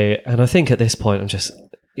 2-2. And I think at this point,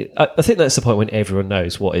 I think that's the point when everyone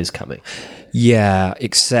knows what is coming. Yeah,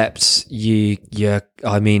 except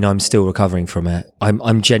I mean, I'm still recovering from it.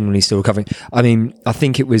 I'm genuinely still recovering. I mean, I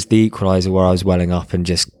think it was the equaliser where I was welling up and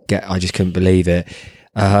I just couldn't believe it,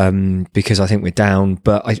 because I think we're down.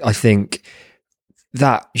 But I think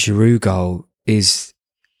that Giroud goal is,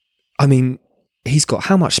 I mean, he's got,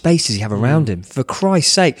 how much space does he have around him? For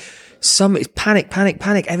Christ's sake. It's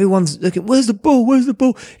panic. Everyone's looking, where's the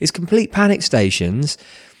ball? It's complete panic stations.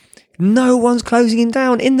 No one's closing him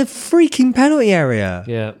down in the freaking penalty area.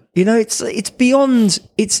 Yeah. You know, it's beyond,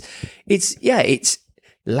 it's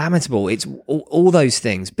lamentable. It's all those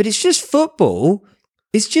things, but it's just football.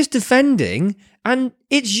 It's just defending, and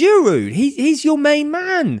it's Giroud. He's your main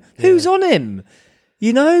man. Yeah. Who's on him?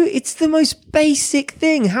 You know, it's the most basic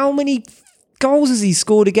thing. How many goals has he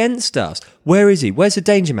scored against us? Where is he? Where's the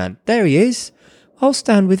danger man? There he is. I'll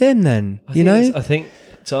stand with him then. I think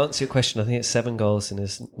to answer your question, I think it's 7 goals in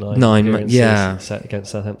his 9 appearances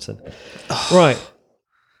against Southampton. Right.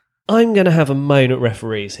 I'm going to have a moan at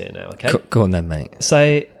referees here now, okay? Go on then, mate.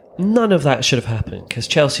 So none of that should have happened because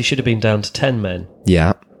Chelsea should have been down to 10 men.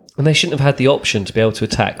 Yeah. And they shouldn't have had the option to be able to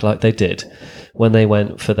attack like they did when they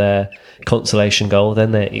went for their consolation goal,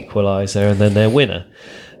 then their equaliser, and then their winner.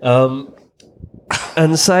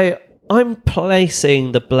 And so I'm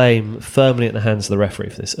placing the blame firmly in the hands of the referee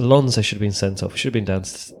for this. Alonso should have been sent off. Should have been down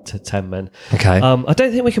to 10 men. Okay. I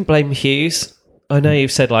don't think we can blame Hughes. I know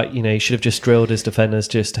you've said, he should have just drilled his defenders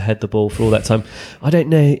just to head the ball for all that time. I don't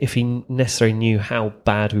know if he necessarily knew how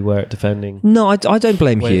bad we were at defending. No, I don't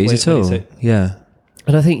blame Hughes at all. Yeah.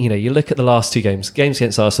 And I think, you look at the last 2 games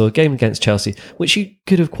against Arsenal, a game against Chelsea, which you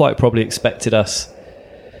could have quite probably expected us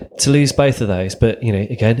to lose both of those. But,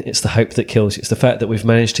 again, it's the hope that kills you. It's the fact that we've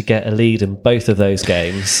managed to get a lead in both of those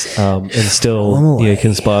games and still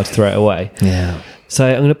conspire to throw it away. Yeah. So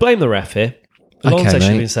I'm going to blame the ref here. Alonso should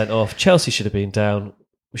have mate. been sent off. Chelsea should have been down.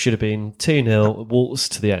 We should have been 2-0, waltz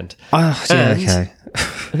to the end. Okay.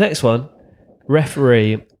 The next one,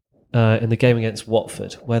 referee in the game against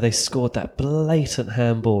Watford, where they scored that blatant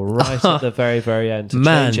handball right at the very, very end to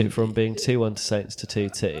change it from being 2-1 to Saints to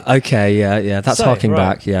 2-2. Okay, yeah. That's harking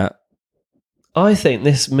back, yeah. I think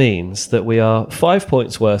this means that we are 5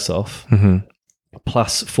 points worse off,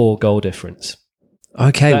 plus 4 goal difference.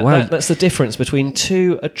 Okay, wow. That's the difference between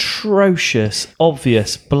 2 atrocious,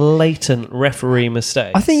 obvious, blatant referee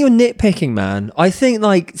mistakes. I think you're nitpicking, man. I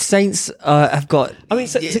think Saints have got. I mean,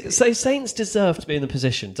 so Saints deserve to be in the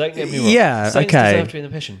position. Don't get me wrong. Yeah, Saints okay. deserve to be in the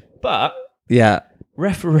position, but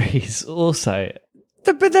referees also.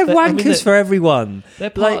 But they're wankers for everyone. They're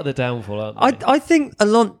part of the downfall, aren't they? I think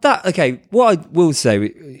what I will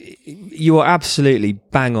say, you are absolutely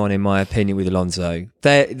bang on in my opinion with Alonso.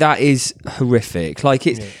 That is horrific.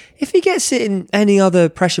 If he gets it in any other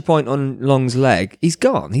pressure point on Long's leg, he's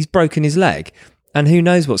gone. He's broken his leg. And who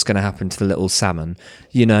knows what's going to happen to the little salmon,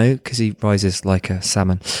 because he rises like a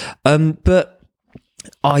salmon. But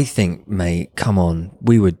I think, mate, come on,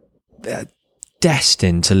 we were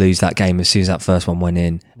destined to lose that game as soon as that first one went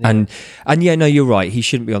in. Yeah. And you're right, he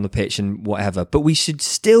shouldn't be on the pitch and whatever, but we should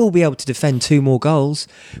still be able to defend 2 more goals.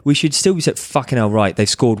 We should still be said, fucking hell, right, they've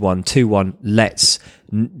scored 1, 2-1, let's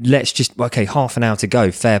just, half an hour to go,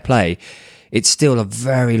 fair play. It's still a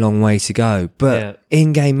very long way to go, but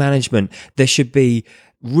in-game management, there should be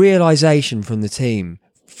realisation from the team,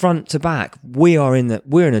 front to back. We're in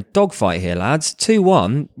a dogfight here, lads.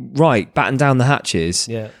 2-1, right, batten down the hatches.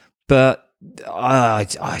 Yeah. But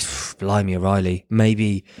blimey, O'Reilly.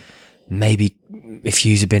 Maybe if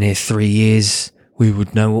Hughes had been here 3 years, we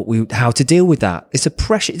would know how to deal with that. It's a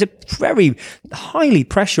very highly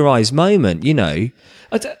pressurized moment,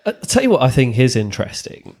 I'll tell you what I think is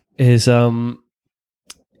interesting is, who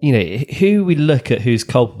we look at who's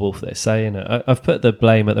culpable for this. So, I've put the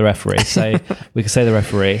blame at the referees. So we could say the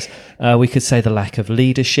referees. We could say the lack of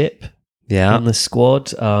leadership. In the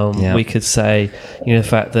squad. We could say, the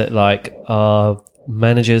fact that our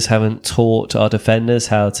managers haven't taught our defenders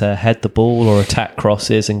how to head the ball or attack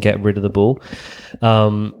crosses and get rid of the ball.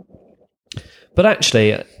 But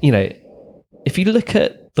actually, if you look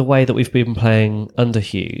at the way that we've been playing under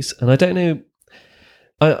Hughes, and I don't know,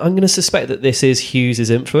 I'm going to suspect that this is Hughes'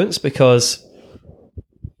 influence because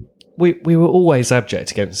we were always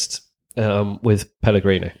abject against with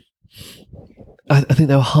Pellegrino. I think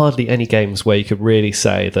there were hardly any games where you could really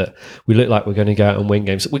say that we look like we're going to go out and win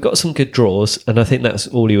games. We got some good draws, and I think that's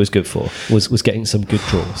all he was good for, was getting some good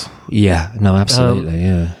draws. Yeah, no, absolutely,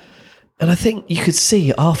 yeah. And I think you could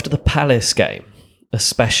see after the Palace game,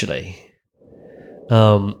 especially,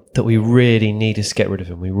 that we really needed to get rid of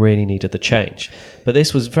him. We really needed the change. But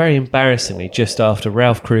this was very embarrassingly just after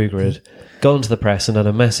Ralph Kruger had gone to the press and done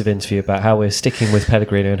a massive interview about how we're sticking with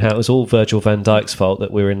Pellegrino and how it was all Virgil van Dijk's fault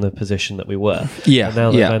that we were in the position that we were. Yeah. And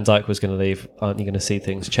now that Van Dijk was going to leave, aren't you going to see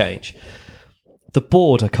things change? The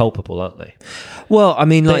board are culpable, aren't they? Well, I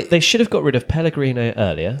mean, they should have got rid of Pellegrino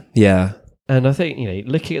earlier. Yeah. And I think,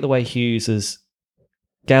 looking at the way Hughes has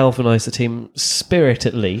galvanised the team spirit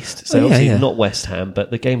at least. So obviously not West Ham,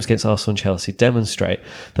 but the games against Arsenal and Chelsea demonstrate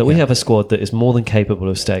that we have a squad that is more than capable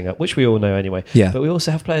of staying up, which we all know anyway. Yeah. But we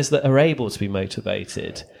also have players that are able to be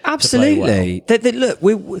motivated. Absolutely. Look,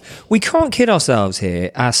 we can't kid ourselves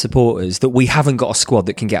here as supporters that we haven't got a squad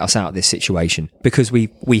that can get us out of this situation, because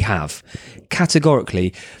we have.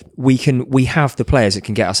 Categorically, we have the players that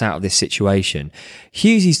can get us out of this situation.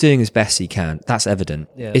 Hughesy's doing as best he can. That's evident.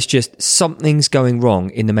 Yeah. It's just something's going wrong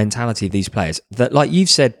in the mentality of these players. That, like you've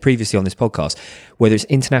said previously on this podcast, whether it's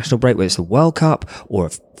international break, whether it's the World Cup or a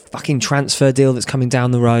fucking transfer deal that's coming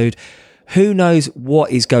down the road, who knows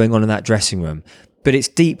what is going on in that dressing room. But it's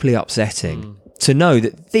deeply upsetting to know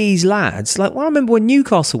that these lads, like, well, I remember when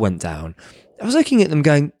Newcastle went down, I was looking at them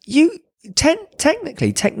going,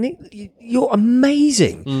 technically, you're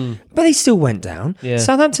amazing. But they still went down. Yeah.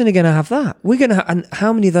 Southampton are going to have that. We're going to, and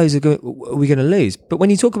how many of those are we going to lose? But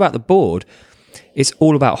when you talk about the board, it's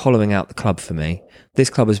all about hollowing out the club for me.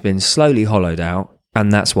 This club has been slowly hollowed out,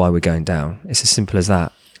 and that's why we're going down. It's as simple as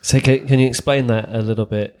that. So can you explain that a little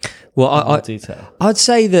bit in more detail? I'd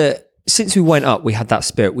say that since we went up, we had that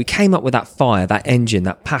spirit. We came up with that fire, that engine,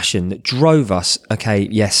 that passion that drove us. Okay,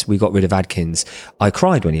 yes, we got rid of Adkins. I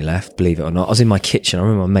cried when he left, believe it or not. I was in my kitchen. I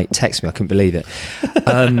remember my mate texted me. I couldn't believe it.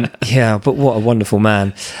 Yeah, but what a wonderful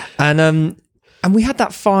man. And we had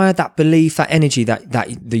that fire, that belief, that energy, that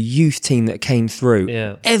the youth team that came through.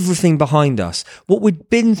 Yeah. Everything behind us. What we'd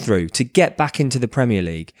been through to get back into the Premier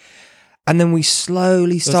League. And then we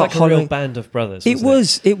slowly start It was like a real band of brothers. It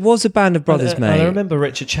was a band of brothers, mate. And I remember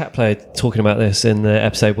Richard Chaplow talking about this in the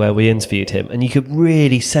episode where we interviewed him, and you could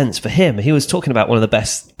really sense for him, he was talking about one of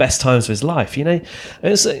the best times of his life. You know, it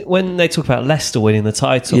was when they talk about Leicester winning the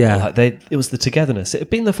title. Yeah. Like it was the togetherness. It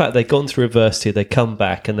had been the fact they'd gone through adversity, they'd come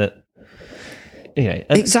back, and that.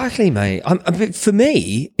 Exactly, mate. For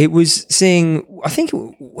me, it was seeing. I think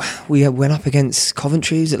we went up against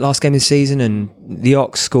Coventry. It was the last game of the season, and the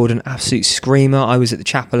Ox scored an absolute screamer. I was at the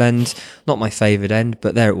chapel end, not my favourite end,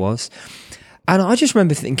 but there it was. And I just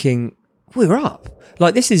remember thinking, we're up.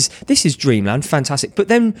 Like this is dreamland, fantastic. But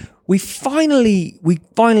then we finally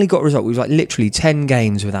got a result. We was like literally 10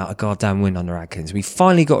 games without a goddamn win under Adkins. We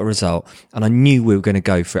finally got a result, and I knew we were going to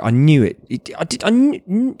go for it. I knew it.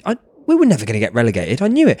 We were never going to get relegated. I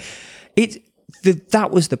knew it.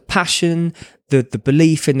 That was the passion, the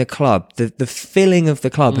belief in the club, the feeling of the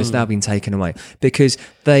club has now been taken away because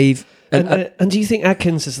they've. And do you think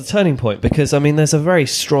Adkins is the turning point? Because I mean, there's a very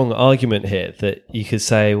strong argument here that you could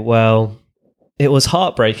say, well, it was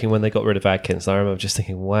heartbreaking when they got rid of Adkins. I remember just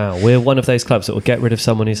thinking, wow, we're one of those clubs that will get rid of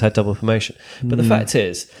someone who's had double promotion. But the fact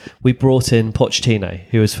is, we brought in Pochettino,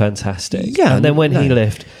 who was fantastic. Yeah, and then when he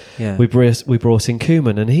left, Yeah. we brought in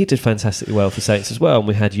Koeman, and he did fantastically well for Saints as well. And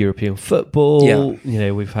we had European football. Yeah. You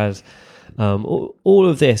know, we've had all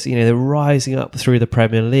of this. You know, they're rising up through the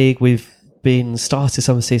Premier League. We've been started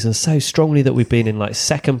some seasons so strongly that we've been in like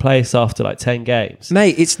second place after like 10 games.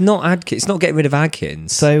 Mate, it's not Adkins. It's not getting rid of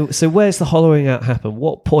Adkins. So where's the hollowing out happen?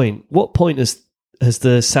 What point has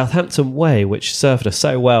the Southampton way, which served us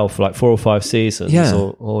so well for like 4 or 5 seasons,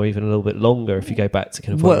 or even a little bit longer if you go back to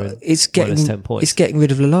kind of it's getting 10 points. It's getting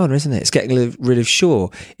rid of Lallana, isn't it? It's getting rid of Shaw.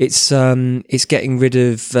 It's getting rid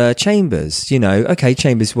of Chambers. You know, okay,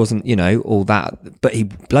 Chambers wasn't all that, but he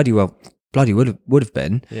bloody would have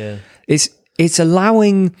been. Yeah. It's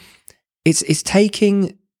allowing. It's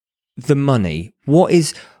taking the money. What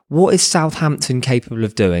is Southampton capable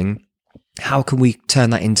of doing? How can we turn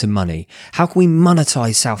that into money? How can we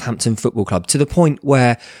monetize Southampton Football Club to the point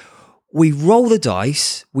where we roll the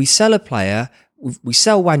dice, we sell a player, we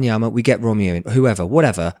sell Wanyama, we get Romeo in, whoever,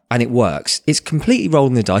 whatever, and it works. It's completely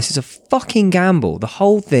rolling the dice. It's a fucking gamble. The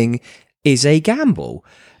whole thing is a gamble.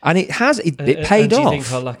 And it paid off. Do you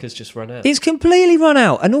think our luck has just run out? It's completely run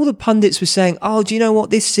out. And all the pundits were saying, oh, do you know what,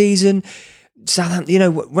 this season,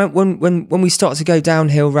 Southampton, when we start to go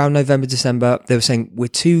downhill around November, December, they were saying we're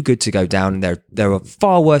too good to go down. There are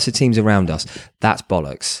far worse teams around us. That's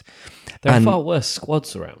bollocks. There are far worse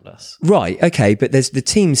squads around us. Right, okay, but there's the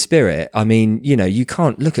team spirit. I mean, you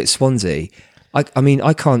can't look at Swansea. I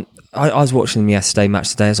was watching them yesterday, match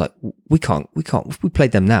today. I was like, we can't. If we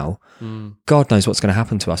played them now, God knows what's going to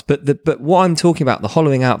happen to us. But what I'm talking about, the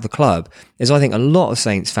hollowing out of the club, is I think a lot of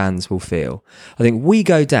Saints fans will feel. I think we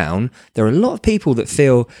go down. There are a lot of people that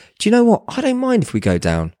feel, do you know what? I don't mind if we go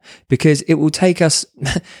down because it will take us,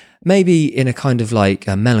 maybe in a kind of like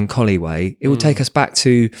a melancholy way, it will take us back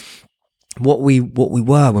to what we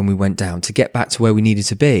were when we went down to get back to where we needed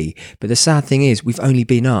to be. But the sad thing is, we've only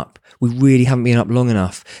been up. We really haven't been up long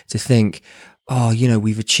enough to think, oh,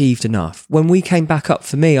 we've achieved enough. When we came back up,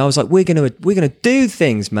 for me, I was like, we're gonna do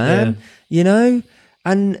things, man. Yeah.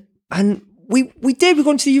 and we did. We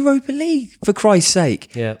got into the Europa League, for Christ's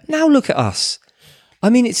sake. Yeah. Now look at us. I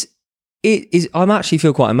mean, it is. I'm actually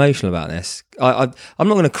feel quite emotional about this. I'm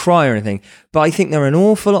not going to cry or anything, but I think there are an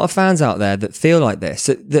awful lot of fans out there that feel like this,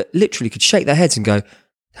 that literally could shake their heads and go,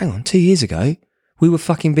 "Hang on, 2 years ago we were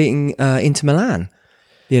fucking beating Inter Milan,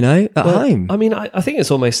 at home." I mean, I think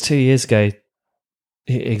it's almost 2 years ago,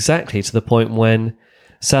 exactly to the point when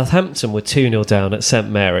Southampton were 2-0 down at St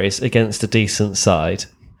Mary's against a decent side,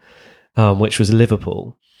 which was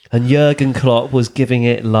Liverpool. And Jurgen Klopp was giving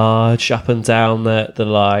it large up and down the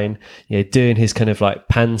line, doing his kind of like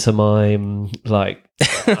pantomime, like,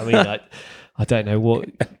 I mean, I don't know what.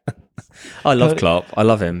 I love Klopp. I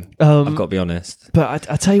love him. I've got to be honest. But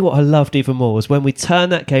I tell you what I loved even more was when we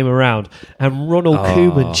turned that game around and Ronald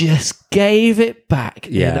Koeman just gave it back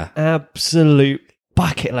in absolute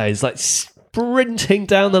bucket loads, like sprinting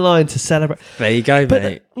down the line to celebrate. There you go,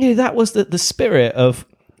 mate. That was the spirit of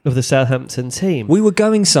the Southampton team. We were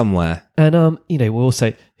going somewhere. And, we'll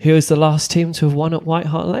also, who is the last team to have won at White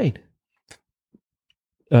Hart Lane?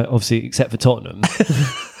 Obviously, except for Tottenham.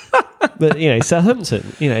 But,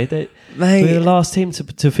 Southampton, they were the last team to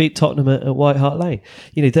defeat Tottenham at White Hart Lane.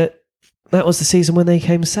 That was the season when they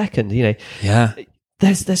came second, Yeah.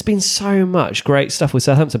 There's been so much great stuff with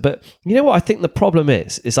Southampton. But you know what I think the problem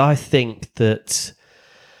is I think that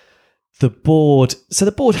the board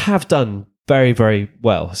have done very, very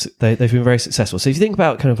well. They've been very successful. So if you think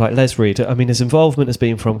about kind of like Les Reed, I mean, his involvement has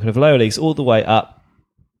been from kind of lower leagues all the way up.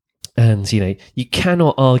 And, you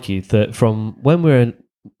cannot argue that from when we were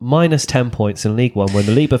minus 10 points in League One, when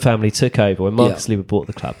the Lieber family took over, when Marcus Lieber bought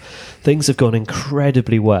the club, things have gone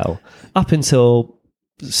incredibly well up until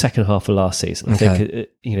the second half of last season. I think,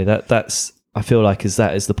 that's... I feel like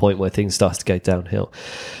that is the point where things start to go downhill.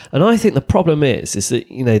 And I think the problem is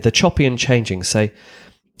that, the choppy and changing, say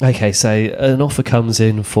an offer comes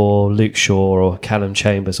in for Luke Shaw or Callum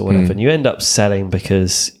Chambers or whatever, and you end up selling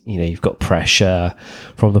because, you've got pressure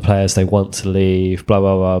from the players, they want to leave, blah,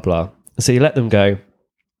 blah, blah, blah. So you let them go,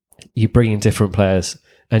 you bring in different players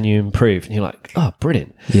and you improve. And you're like, oh,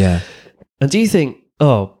 brilliant. Yeah. And do you think,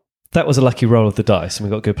 that was a lucky roll of the dice and we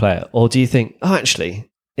got a good player? Or do you think, actually...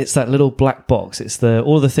 it's that little black box. It's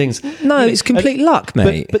all the things. No, it's complete luck,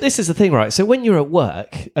 mate. But this is the thing, right? So when you're at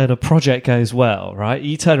work and a project goes well, right?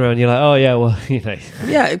 You turn around and you're like, oh, yeah, well,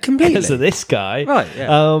 Yeah, completely. because of this guy. Right,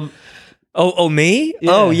 yeah. Me?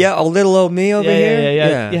 Yeah. Oh, yeah, little old me over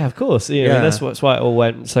here? Yeah, of course. That's why it all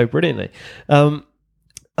went so brilliantly.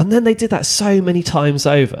 And then they did that so many times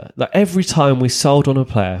over. Like every time we sold on a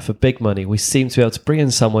player for big money, we seemed to be able to bring in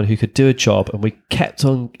someone who could do a job, and we kept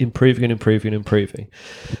on improving and improving and improving.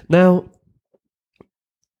 Now,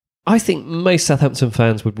 I think most Southampton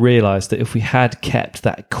fans would realise that if we had kept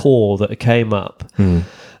that core that came up and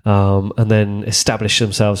then established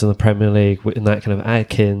themselves in the Premier League in that kind of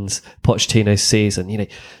Atkins, Pochettino season,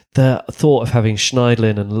 the thought of having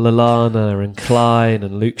Schneidlin and Lallana and Klein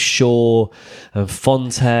and Luke Shaw and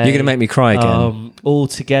Fonte... You're going to make me cry again. All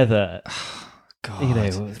together...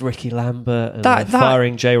 God. With Ricky Lambert and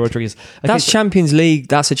firing Jay Rodriguez. That's Champions League.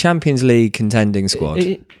 That's a Champions League contending squad.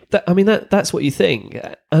 That's what you think.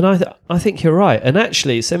 And I think you're right. And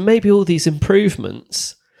actually, so maybe all these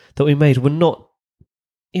improvements that we made were not...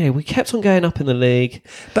 we kept on going up in the league.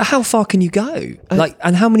 But how far can you go?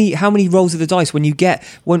 And how many rolls of the dice when you get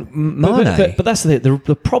Mane? But that's the thing.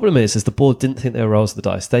 The problem is the board didn't think they were rolls of the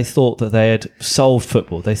dice. They thought that they had solved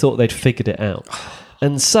football. They thought they'd figured it out.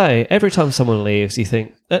 And so every time someone leaves, you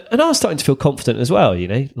think, and I was starting to feel confident as well,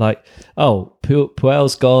 like, oh,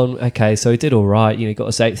 Puel's gone. Okay, so he did all right. Got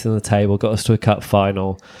us 8th in the table, got us to a cup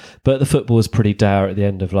final. But the football was pretty dour at the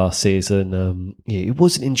end of last season. It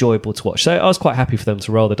wasn't enjoyable to watch. So I was quite happy for them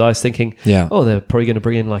to roll the dice, thinking, oh, they're probably going to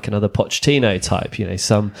bring in like another Pochettino type,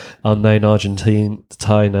 some unknown Argentine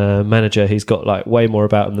manager who's got like way more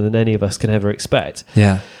about him than any of us can ever expect.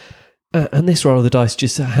 Yeah. And this roll of the dice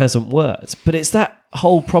just hasn't worked. But it's that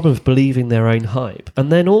whole problem of believing their own hype.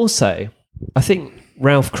 And then also, I think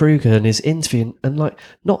Ralph Kruger in his interview, and like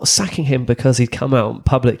not sacking him because he'd come out and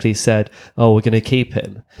publicly said, oh, we're going to keep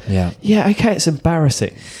him. Yeah. Yeah, okay, it's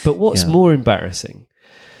embarrassing. But what's more embarrassing?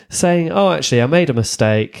 Saying, oh, actually, I made a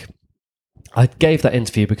mistake. I gave that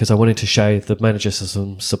interview because I wanted to show the manager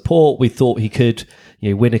some support. We thought he could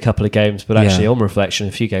win a couple of games, but actually on reflection,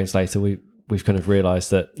 a few games later, we've kind of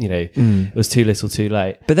realised that, it was too little too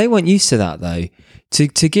late. But they weren't used to that, though.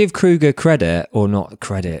 To give Kruger credit, or not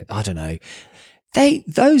credit, I don't know.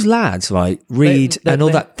 Those lads, right, Reed and all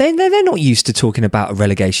that, they're not used to talking about a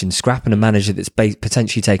relegation scrap and a manager that's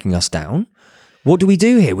potentially taking us down. What do we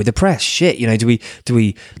do here with the press? Shit, do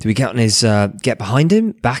we get on his get behind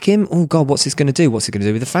him, back him? Oh God, what's this going to do? What's it going to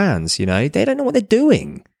do with the fans? They don't know what they're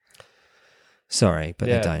doing. Sorry, but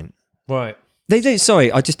they don't. Right. They do.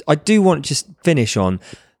 Sorry, I do want to just finish on.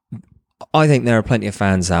 I think there are plenty of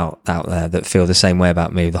fans out there that feel the same way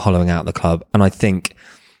about me, the hollowing out of the club, and I think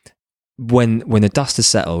when the dust has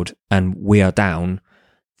settled and we are down,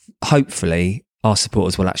 hopefully our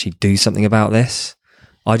supporters will actually do something about this.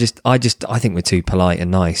 I think we're too polite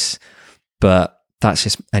and nice, but that's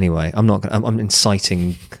just anyway. I'm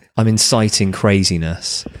inciting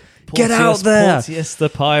craziness. Get out there! Porteous the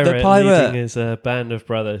pirate leading his band of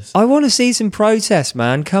brothers. I want to see some protest,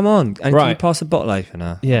 man. Come on, and Right. can you pass a bottle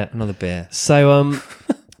opener? Yeah. Another beer. So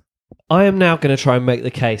I am now going to try and make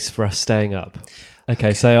the case for us staying up.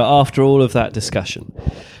 Okay, so after all of that discussion.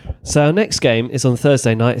 So our next game is on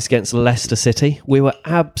Thursday night. It's against Leicester City. We were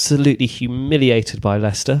absolutely humiliated by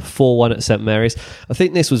Leicester, 4-1 at St Mary's. I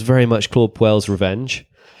think this was very much Claude Puel's revenge.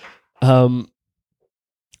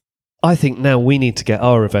 I think now we need to get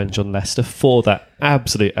our revenge on Leicester for that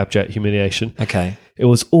absolute abject humiliation. Okay. It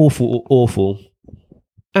was awful, awful.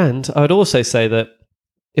 And I'd also say that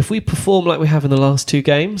if we perform like we have in the last two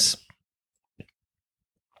games,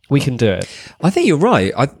 we can do it. I think you're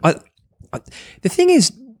right. I the thing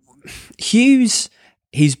is, Hughes,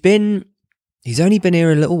 he's only been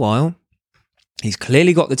here a little while. He's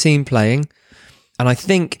clearly got the team playing. And I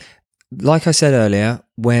think, like I said earlier,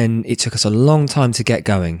 when it took us a long time to get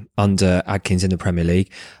going under Adkins in the Premier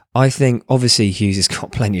League, I think obviously Hughes has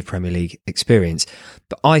got plenty of Premier League experience,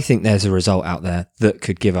 but I think there's a result out there that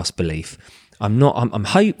could give us belief. I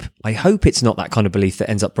hope it's not that kind of belief that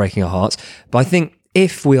ends up breaking our hearts, but I think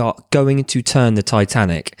if we are going to turn the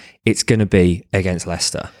Titanic, it's going to be against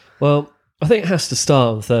Leicester. Well, I think it has to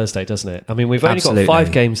start on Thursday, doesn't it? I mean, we've only Absolutely. got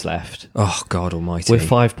 5 games left. Oh, God almighty. We're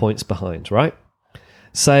 5 points behind, right?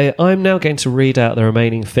 So I'm now going to read out the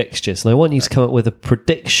remaining fixtures, and I want you to come up with a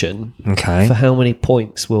prediction Okay. for how many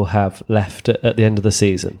points we'll have left at the end of the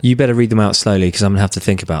season. You better read them out slowly because I'm going to have to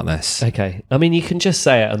think about this. Okay. I mean, you can just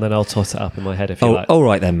say it, and then I'll tot it up in my head if you like. All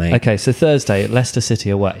right then, mate. Okay, so Thursday, Leicester City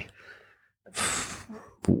away.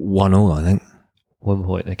 1-1, I think. 1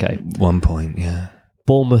 point, okay. 1 point, yeah.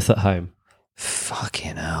 Bournemouth at home.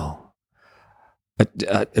 Fucking hell.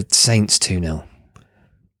 Saints 2-0.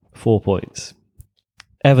 4 points.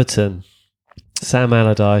 Everton, Sam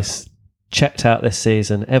Allardyce, checked out this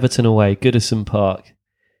season. Everton away, Goodison Park.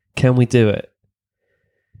 Can we do it?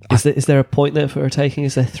 Is there a point there for taking?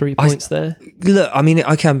 Is there 3 points there? Look, I mean,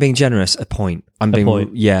 I'm being generous. A point.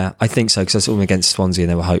 Point. Yeah, I think so because I saw them against Swansea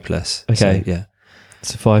and they were hopeless. Okay. So, yeah.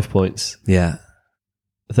 So 5 points. Yeah.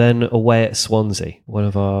 Then away at Swansea, one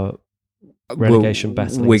of our relegation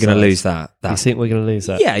battling We're going to sides. lose that. You think we're going to lose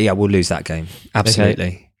that? Yeah, we'll lose that game.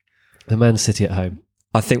 Absolutely. The Man City at home.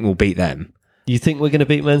 I think we'll beat them. You think we're going to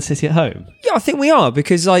beat Man City at home? Yeah, I think we are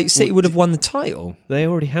because City would have won the title. They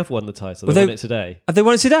already have won the title. Well, They won it today. Have they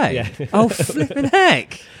won it today? Yeah. Oh, flipping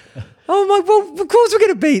heck. Oh, my, well, of course we're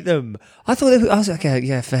going to beat them. I thought, I was like, okay,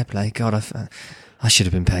 yeah, fair play. God, I should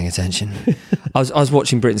have been paying attention. I was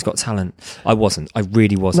watching Britain's Got Talent. I wasn't. I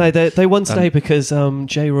really wasn't. No, they won today because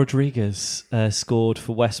Jay Rodriguez scored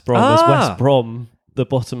for West Brom as West Brom, the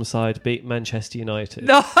bottom side, beat Manchester United.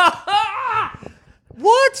 No.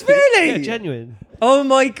 What? Really? Yeah, genuine. Oh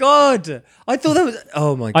my God. I thought that was...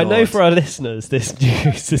 Oh my God. I know for our listeners, this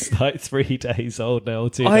news is like 3 days old now, or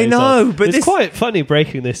 2 days I know, old. but it's this- quite funny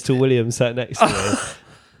breaking this to William sat next to me.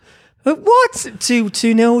 But what? 2-0,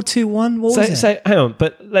 2-1? What was it? So hang on,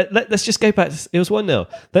 but let's just go back. It was 1-0.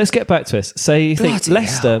 Let's get back to this. So you think Bloody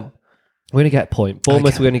Leicester, hell. we're going to get a point.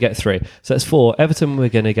 Bournemouth, Okay. we're going to get 3. So that's 4. Everton, we're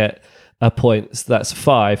going to get a point. So that's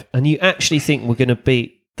 5. And you actually think we're going to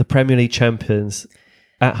beat the Premier League champions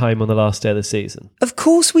at home on the last day of the season? Of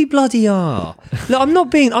course we bloody are. Look, I'm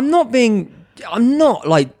not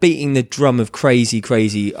like beating the drum of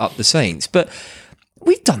crazy up the Saints, but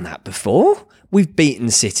we've done that before. We've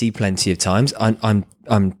beaten City plenty of times. I'm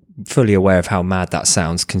fully aware of how mad that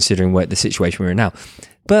sounds considering the situation we're in now.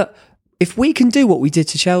 But if we can do what we did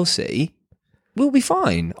to Chelsea, we'll be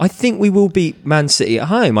fine. I think we will beat Man City at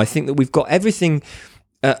home. I think that we've got everything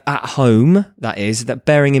at home, that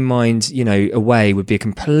bearing in mind, away would be a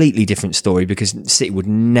completely different story because City would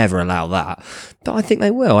never allow that. But I think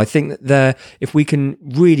they will. I think that if we can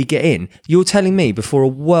really get in, you're telling me before a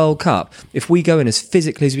World Cup, if we go in as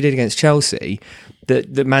physically as we did against Chelsea,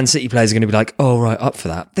 that the Man City players are going to be like, oh, right, up for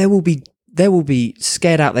that. They will be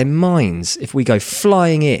scared out their minds if we go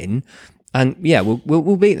flying in. And yeah,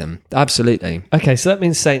 we'll beat them. Absolutely. Okay, so that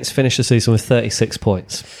means Saints finish the season with 36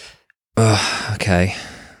 points. Okay.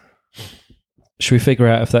 Should we figure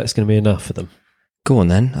out if that's going to be enough for them? Go on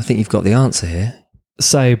then. I think you've got the answer here.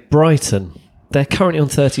 So Brighton, they're currently on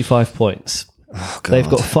 35 points. Oh, God. They've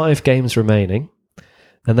got 5 games remaining,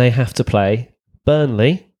 and they have to play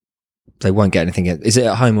Burnley. They won't get anything. Is it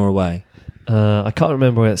at home or away? I can't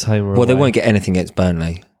remember whether it's home or away. Well, they won't get anything against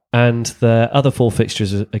Burnley. And the other 4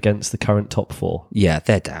 fixtures are against the current top 4. Yeah,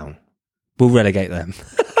 they're down. We'll relegate them.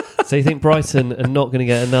 So you think Brighton are not going to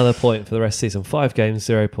get another point for the rest of the season? 5 games,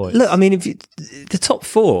 0 points. Look, I mean, the top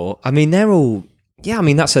 4, I mean, they're all. Yeah, I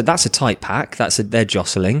mean, that's a tight pack. They're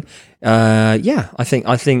jostling. Yeah, I think.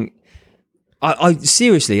 I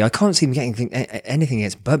seriously, I can't see them getting anything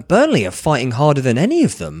against Burnley. Are fighting harder than any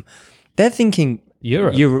of them. They're thinking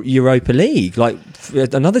Europa League, like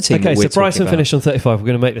another team. Okay, that so Brighton finished on 35. We're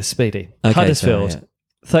going to make this speedy. Okay, Huddersfield,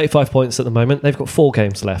 35 points at the moment. They've got 4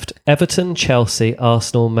 games left. Everton, Chelsea,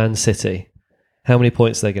 Arsenal, Man City. How many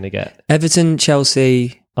points are they going to get? Everton,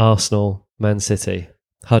 Chelsea, Arsenal, Man City,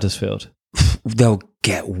 Huddersfield. They'll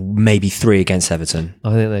get maybe 3 against Everton.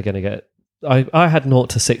 I think they're going to get... I had 0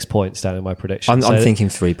 to 6 points down in my prediction. I'm thinking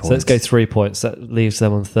 3 points. So let's go 3 points. That leaves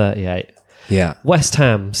them on 38. Yeah. West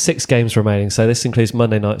Ham, 6 games remaining. So this includes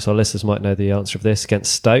Monday night, so our listeners might know the answer of this,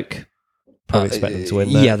 against Stoke. Probably expect them to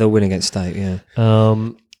win that. Yeah, they'll win against Stoke, yeah.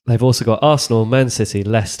 They've also got Arsenal, Man City,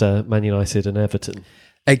 Leicester, Man United and Everton.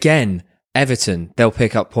 Again, Everton, they'll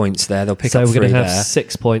pick up points there. They'll pick up 3 there. So we're going to have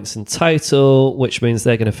 6 points in total, which means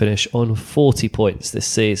they're going to finish on 40 points this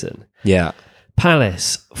season. Yeah.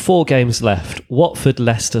 Palace, 4 games left. Watford,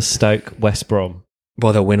 Leicester, Stoke, West Brom.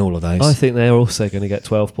 Well, they'll win all of those. I think they're also going to get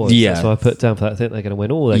 12 points. Yeah. That's why I put down for that. I think they're going to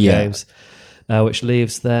win all their games, which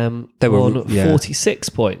leaves them on 46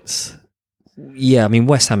 points. Yeah, I mean,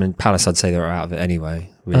 West Ham and Palace, I'd say they're out of it anyway.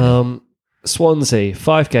 Really. Swansea,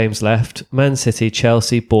 5 games left. Man City,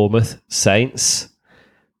 Chelsea, Bournemouth, Saints,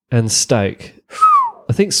 and Stoke.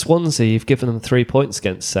 I think Swansea, you've given them 3 points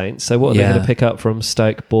against Saints. So what are they going to pick up from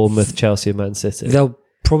Stoke, Bournemouth, Chelsea and Man City? They'll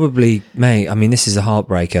probably, mate, I mean, this is a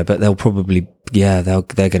heartbreaker, but they'll probably, they're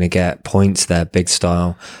going to get points there, big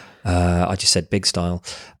style. I just said big style.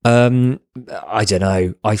 I don't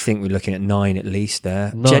know. I think we're looking at 9 at least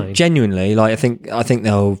there. 9? Genuinely, like I think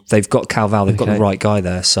they've got Calval, they've got the right guy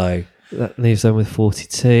there. So that leaves them with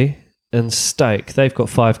 42. And Stoke, they've got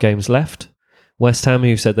 5 games left. West Ham,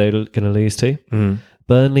 who said they're going to lose to.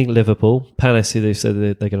 Burnley, Liverpool, Palace, who they said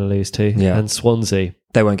they're going to lose to, and Swansea.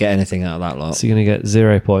 They won't get anything out of that lot. So you're going to get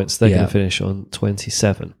 0 points. They're going to finish on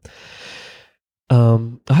 27.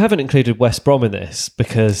 I haven't included West Brom in this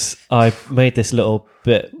because I made this little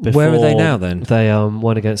bit before. Where are they now then? They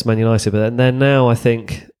won against Man United, but they're now, I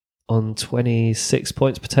think, on 26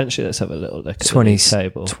 points potentially. Let's have a little look at the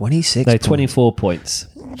table. 26? No, 24 points.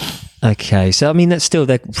 Okay, so I mean,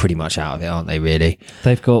 they're pretty much out of it, aren't they, really?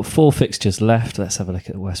 They've got 4 fixtures left. Let's have a look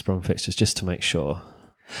at the West Brom fixtures just to make sure.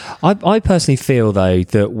 I personally feel, though,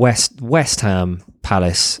 that West Ham,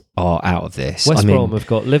 Palace are out of this. West Brom have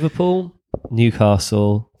got Liverpool,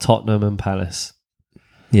 Newcastle, Tottenham and Palace.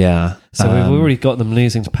 Yeah. So we've already got them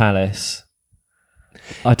losing to Palace.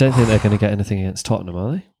 I don't think they're going to get anything against Tottenham,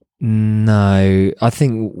 are they? No, I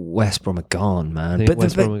think West Brom are gone, man.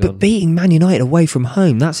 But beating Man United away from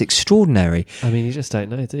home, that's extraordinary. I mean, you just don't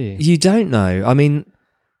know, do you? You don't know. I mean,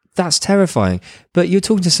 that's terrifying. But you're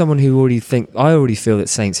talking to someone who I already feel that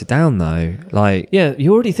Saints are down, though. Like, yeah,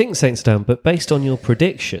 you already think Saints are down, but based on your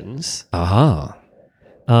predictions... Aha.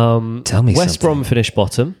 Tell me West Brom finished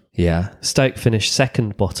bottom. Yeah. Stoke finished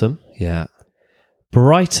second bottom. Yeah.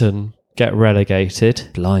 Brighton get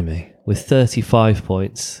relegated. Blimey. With 35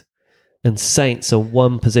 points. And Saints are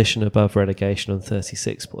 1 position above relegation on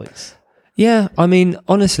 36 points. Yeah, I mean,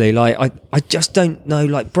 honestly, like, I just don't know.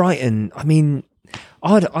 Like, Brighton, I mean,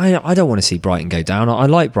 I don't want to see Brighton go down. I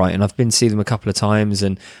like Brighton. I've been to see them a couple of times,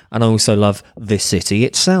 and I also love the city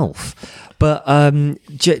itself. But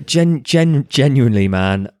genuinely,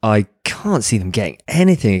 man, I can't see them getting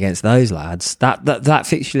anything against those lads. That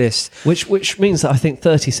fixture list, which means that I think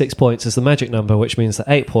 36 points is the magic number, which means that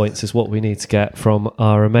 8 points is what we need to get from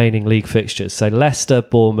our remaining league fixtures. So Leicester,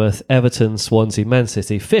 Bournemouth, Everton, Swansea, Man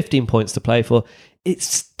City, 15 points to play for. It's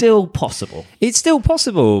still possible. It's still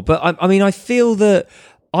possible, but I mean, I feel that.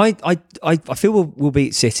 I feel we'll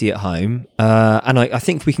beat City at home, and I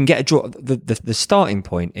think we can get a draw. The starting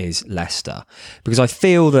point is Leicester, because I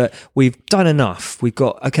feel that we've done enough. We've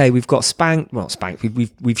got spanked. Well, not spanked.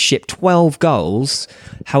 We've shipped 12 goals.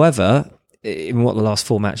 However, in the last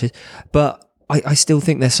 4 matches, but I still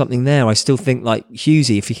think there's something there. I still think, like,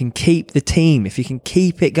 Hughesy, if he can keep the team, if he can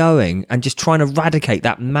keep it going and just try and eradicate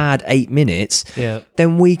that mad 8 minutes,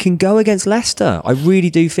 then we can go against Leicester. I really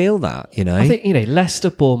do feel that, you know. I think, Leicester,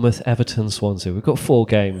 Bournemouth, Everton, Swansea. We've got 4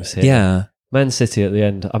 games here. Yeah. Man City at the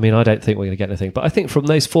end, I mean, I don't think we're going to get anything. But I think from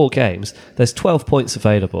those 4 games, there's 12 points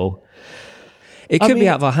available. It could be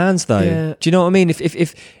out of our hands, though. Yeah. Do you know what I mean?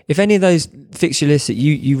 If any of those fixture lists that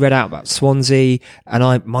you read out about Swansea,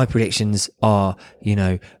 and my predictions are,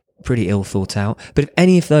 pretty ill thought out. But if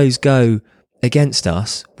any of those go against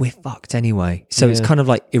us, we're fucked anyway. So it's kind of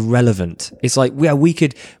like irrelevant. It's like we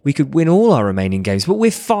could win all our remaining games, but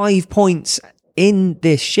we're 5 points in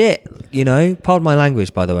this shit. Pardon my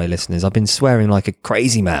language, by the way, listeners. I've been swearing like a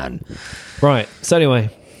crazy man. Right. So anyway,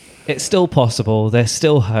 it's still possible. There's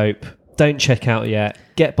still hope. Don't check out yet.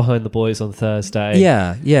 Get behind the boys on Thursday.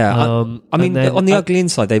 Yeah. I mean, then, on the ugly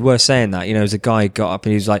inside, they were saying that. As a guy got up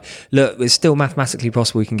and he was like, "Look, it's still mathematically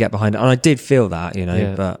possible we can get behind it." And I did feel that,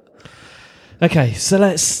 but. Okay, so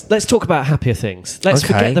let's talk about happier things. Let's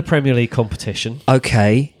forget the Premier League competition.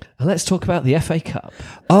 Okay. And let's talk about the FA Cup.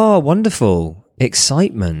 Oh, wonderful.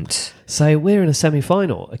 Excitement. So we're in a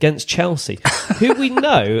semi-final against Chelsea, who we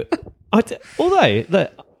know, I'm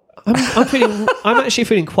actually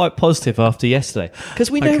feeling quite positive after yesterday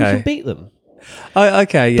because we know we can beat them. Oh,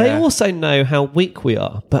 okay, yeah. They also know how weak we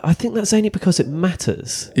are, but I think that's only because it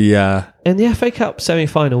matters. Yeah. In the FA Cup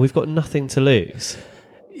semi-final, we've got nothing to lose.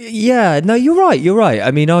 Yeah, no, you're right. I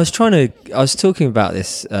mean, I was talking about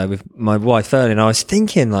this with my wife earlier, and I was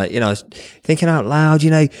thinking, I was thinking out loud,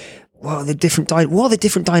 what are the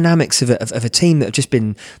different dynamics of a team that have just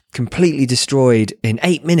been completely destroyed in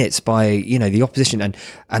 8 minutes by, the opposition,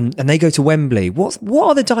 and they go to Wembley. What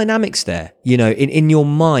are the dynamics there, in your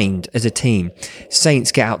mind as a team?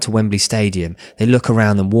 Saints get out to Wembley Stadium, they look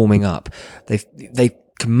around them warming up, they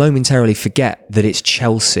can momentarily forget that it's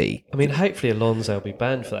Chelsea. I mean, hopefully Alonso will be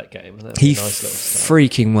banned for that game. That'd He be a nice little start.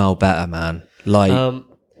 freaking well better, man.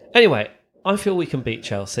 Anyway, I feel we can beat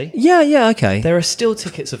Chelsea. Yeah, okay. There are still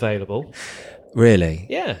tickets available. Really?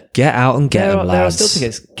 Yeah. Get out and get them, lads. There are still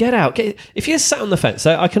tickets. Get out. If you're sat on the fence,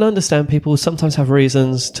 so I can understand people sometimes have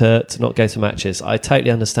reasons to not go to matches. I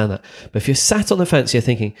totally understand that. But if you're sat on the fence, you're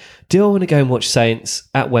thinking, do I want to go and watch Saints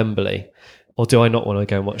at Wembley? Or do I not want to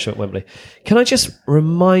go and watch them at Wembley? Can I just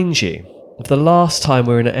remind you of the last time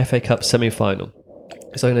we were in an FA Cup semi-final?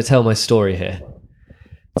 So I'm going to tell my story here.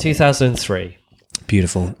 2003.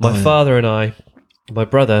 Beautiful. My father and my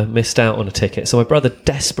brother missed out on a ticket. So my brother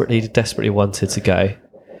desperately wanted to go.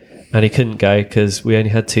 And he couldn't go because we only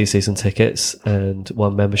had 2 season tickets and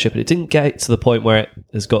 1 membership. And it didn't get to the point where it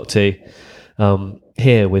has got to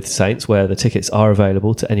here with Saints, where the tickets are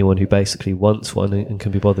available to anyone who basically wants one and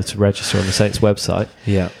can be bothered to register on the Saints website.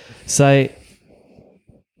 Yeah. So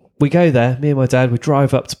we go there, me and my dad, we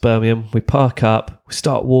drive up to Birmingham, we park up, we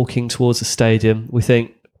start walking towards the stadium. We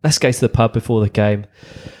think, let's go to the pub before the game.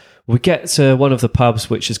 We get to one of the pubs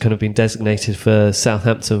which has kind of been designated for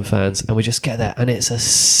Southampton fans, and we just get there, and it's a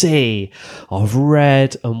sea of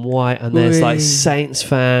red and white, and there's like Saints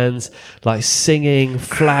fans like singing,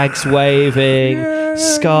 flags waving,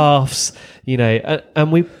 scarves,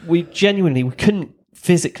 and we genuinely, we couldn't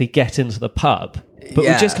physically get into the pub, but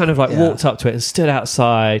we just kind of walked up to it and stood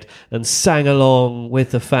outside and sang along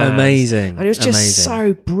with the fans. Amazing. And it was just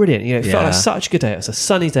so brilliant. It felt like such a good day. It was a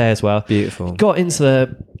sunny day as well. Beautiful. Got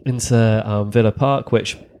into Villa Park,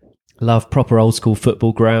 which love proper old school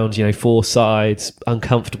football ground, 4 sides,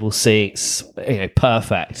 uncomfortable seats,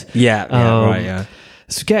 perfect. Yeah, right, yeah.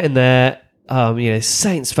 So getting there,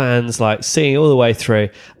 Saints fans like singing all the way through,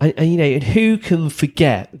 and who can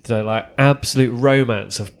forget the absolute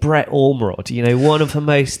romance of Brett Ormerod, one of the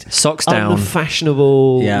most socks down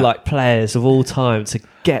unfashionable players of all time, to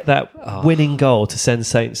get that winning goal to send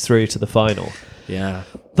Saints through to the final. Yeah,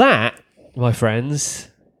 that, my friends,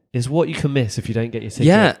 is what you can miss if you don't get your ticket.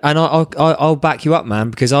 Yeah, and I'll back you up, man,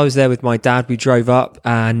 because I was there with my dad. We drove up,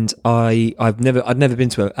 and I'd never been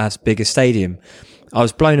to as big a stadium. I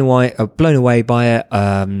was blown away by it.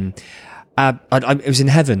 It was in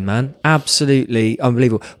heaven, man. Absolutely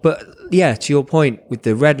unbelievable. But yeah, to your point with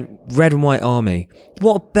the red and white army,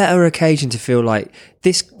 what a better occasion to feel like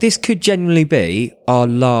this could genuinely be our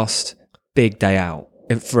last big day out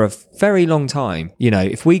for a very long time.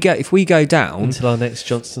 If we go down until our next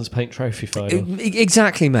Johnston's Paint Trophy final.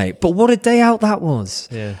 Exactly, mate. But what a day out that was.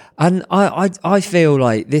 Yeah. And I feel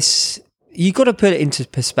like this. You got to put it into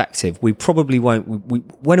perspective. We probably won't.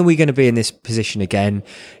 When are we going to be in this position again,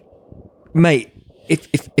 mate?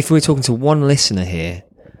 If we're talking to one listener here,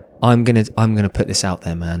 I'm gonna put this out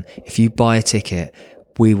there, man. If you buy a ticket,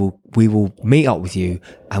 we will meet up with you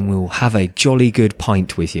and we will have a jolly good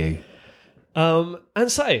pint with you. And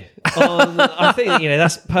so I think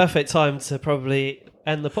that's perfect time to probably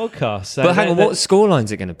end the podcast. So but hang on, what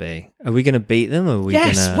scoreline's it going to be? Are we going to beat them? Or are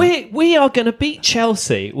we we are going to beat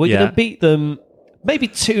Chelsea. We're going to beat them maybe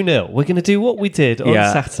 2-0. We're going to do what we did on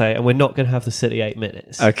Yeah. Saturday, and we're not going to have the City 8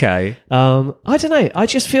 minutes. Okay. I don't know. I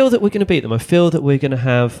just feel that we're going to beat them. I feel that we're going to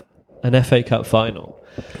have an FA Cup final.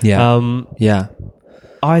 Yeah. Yeah.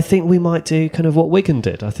 I think we might do kind of what Wigan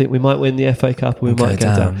did. I think we might win the FA Cup. We might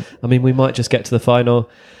go down. I mean, we might just get to the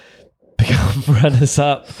final, become runners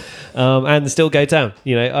up, and still go down.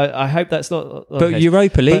 You know, I hope that's not. But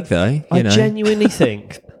Europa League, though, I genuinely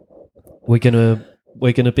think we're gonna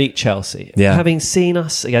beat Chelsea. Yeah. Having seen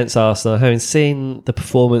us against Arsenal, having seen the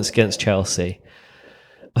performance against Chelsea,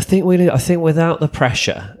 I think without the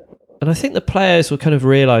pressure, and I think the players will kind of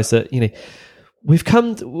realise that, you know, we're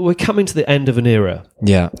coming to the end of an era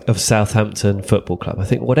of Southampton Football Club. I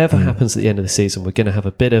think whatever happens at the end of the season, we're going to have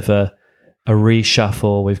a bit of a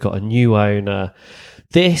reshuffle. We've got a new owner.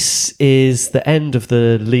 This is the end of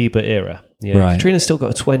the Lieber era. Yeah, Right. Katrina's still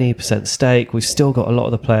got a 20% stake. We've still got a lot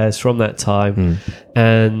of the players from that time.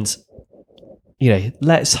 And, you know,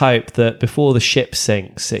 let's hope that before the ship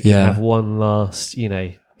sinks, it can have one last, you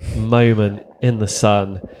know, moment in the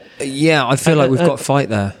sun. Yeah, I feel like we've got a fight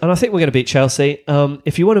there. And I think we're going to beat Chelsea.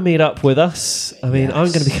 If you want to meet up with us, I mean,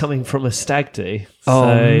 I'm going to be coming from a stag do. Oh,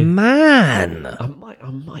 So man. I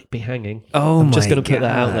might be hanging. Oh, I'm just my going to put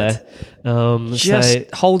that out there. Just So-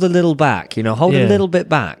 hold a little back, you know, hold a Yeah. little bit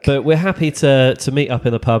back. but we're happy to meet up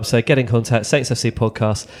in the pub. So get in contact,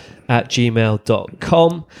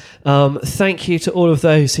 saintsfcpodcast@gmail.com. Thank you to all of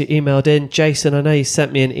those who emailed in. Jason, I know you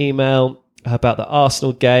sent me an email about the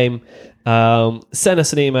Arsenal game. Send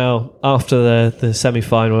us an email after the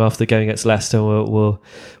semi-final, after the game against Leicester. We'll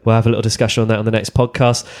have a little discussion on that on the next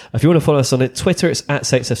podcast. If you want to follow us on Twitter, it's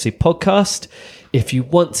 @SaintsFC Podcast. If you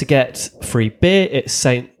want to get free beer, it's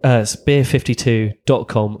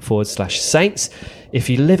beer52.com/Saints. If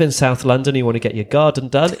you live in South London and you want to get your garden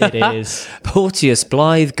done, it is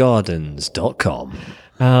PorteousBlytheGardens.com.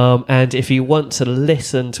 And if you want to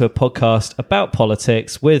listen to a podcast about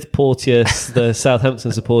politics with Porteous, the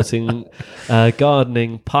Southampton supporting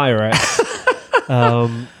gardening pirate, it's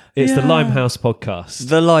the Limehouse Podcast.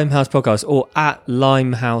 The Limehouse Podcast, or at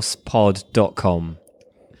limehousepod.com.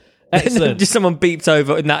 Excellent. Just someone beeped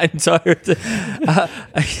over in that entirety.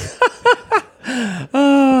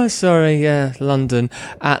 Oh, sorry. Yeah, London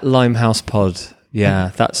at Limehousepod.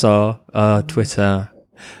 Yeah, that's our Twitter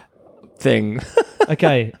thing.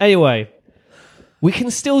 Okay, anyway, we can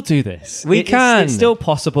still do this. It's still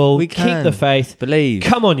possible. We can. Keep the faith. Believe.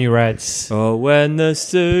 Come on, you Reds. Oh, when the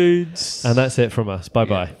suits. And that's it from us.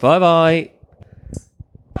 Bye-bye. Bye-bye.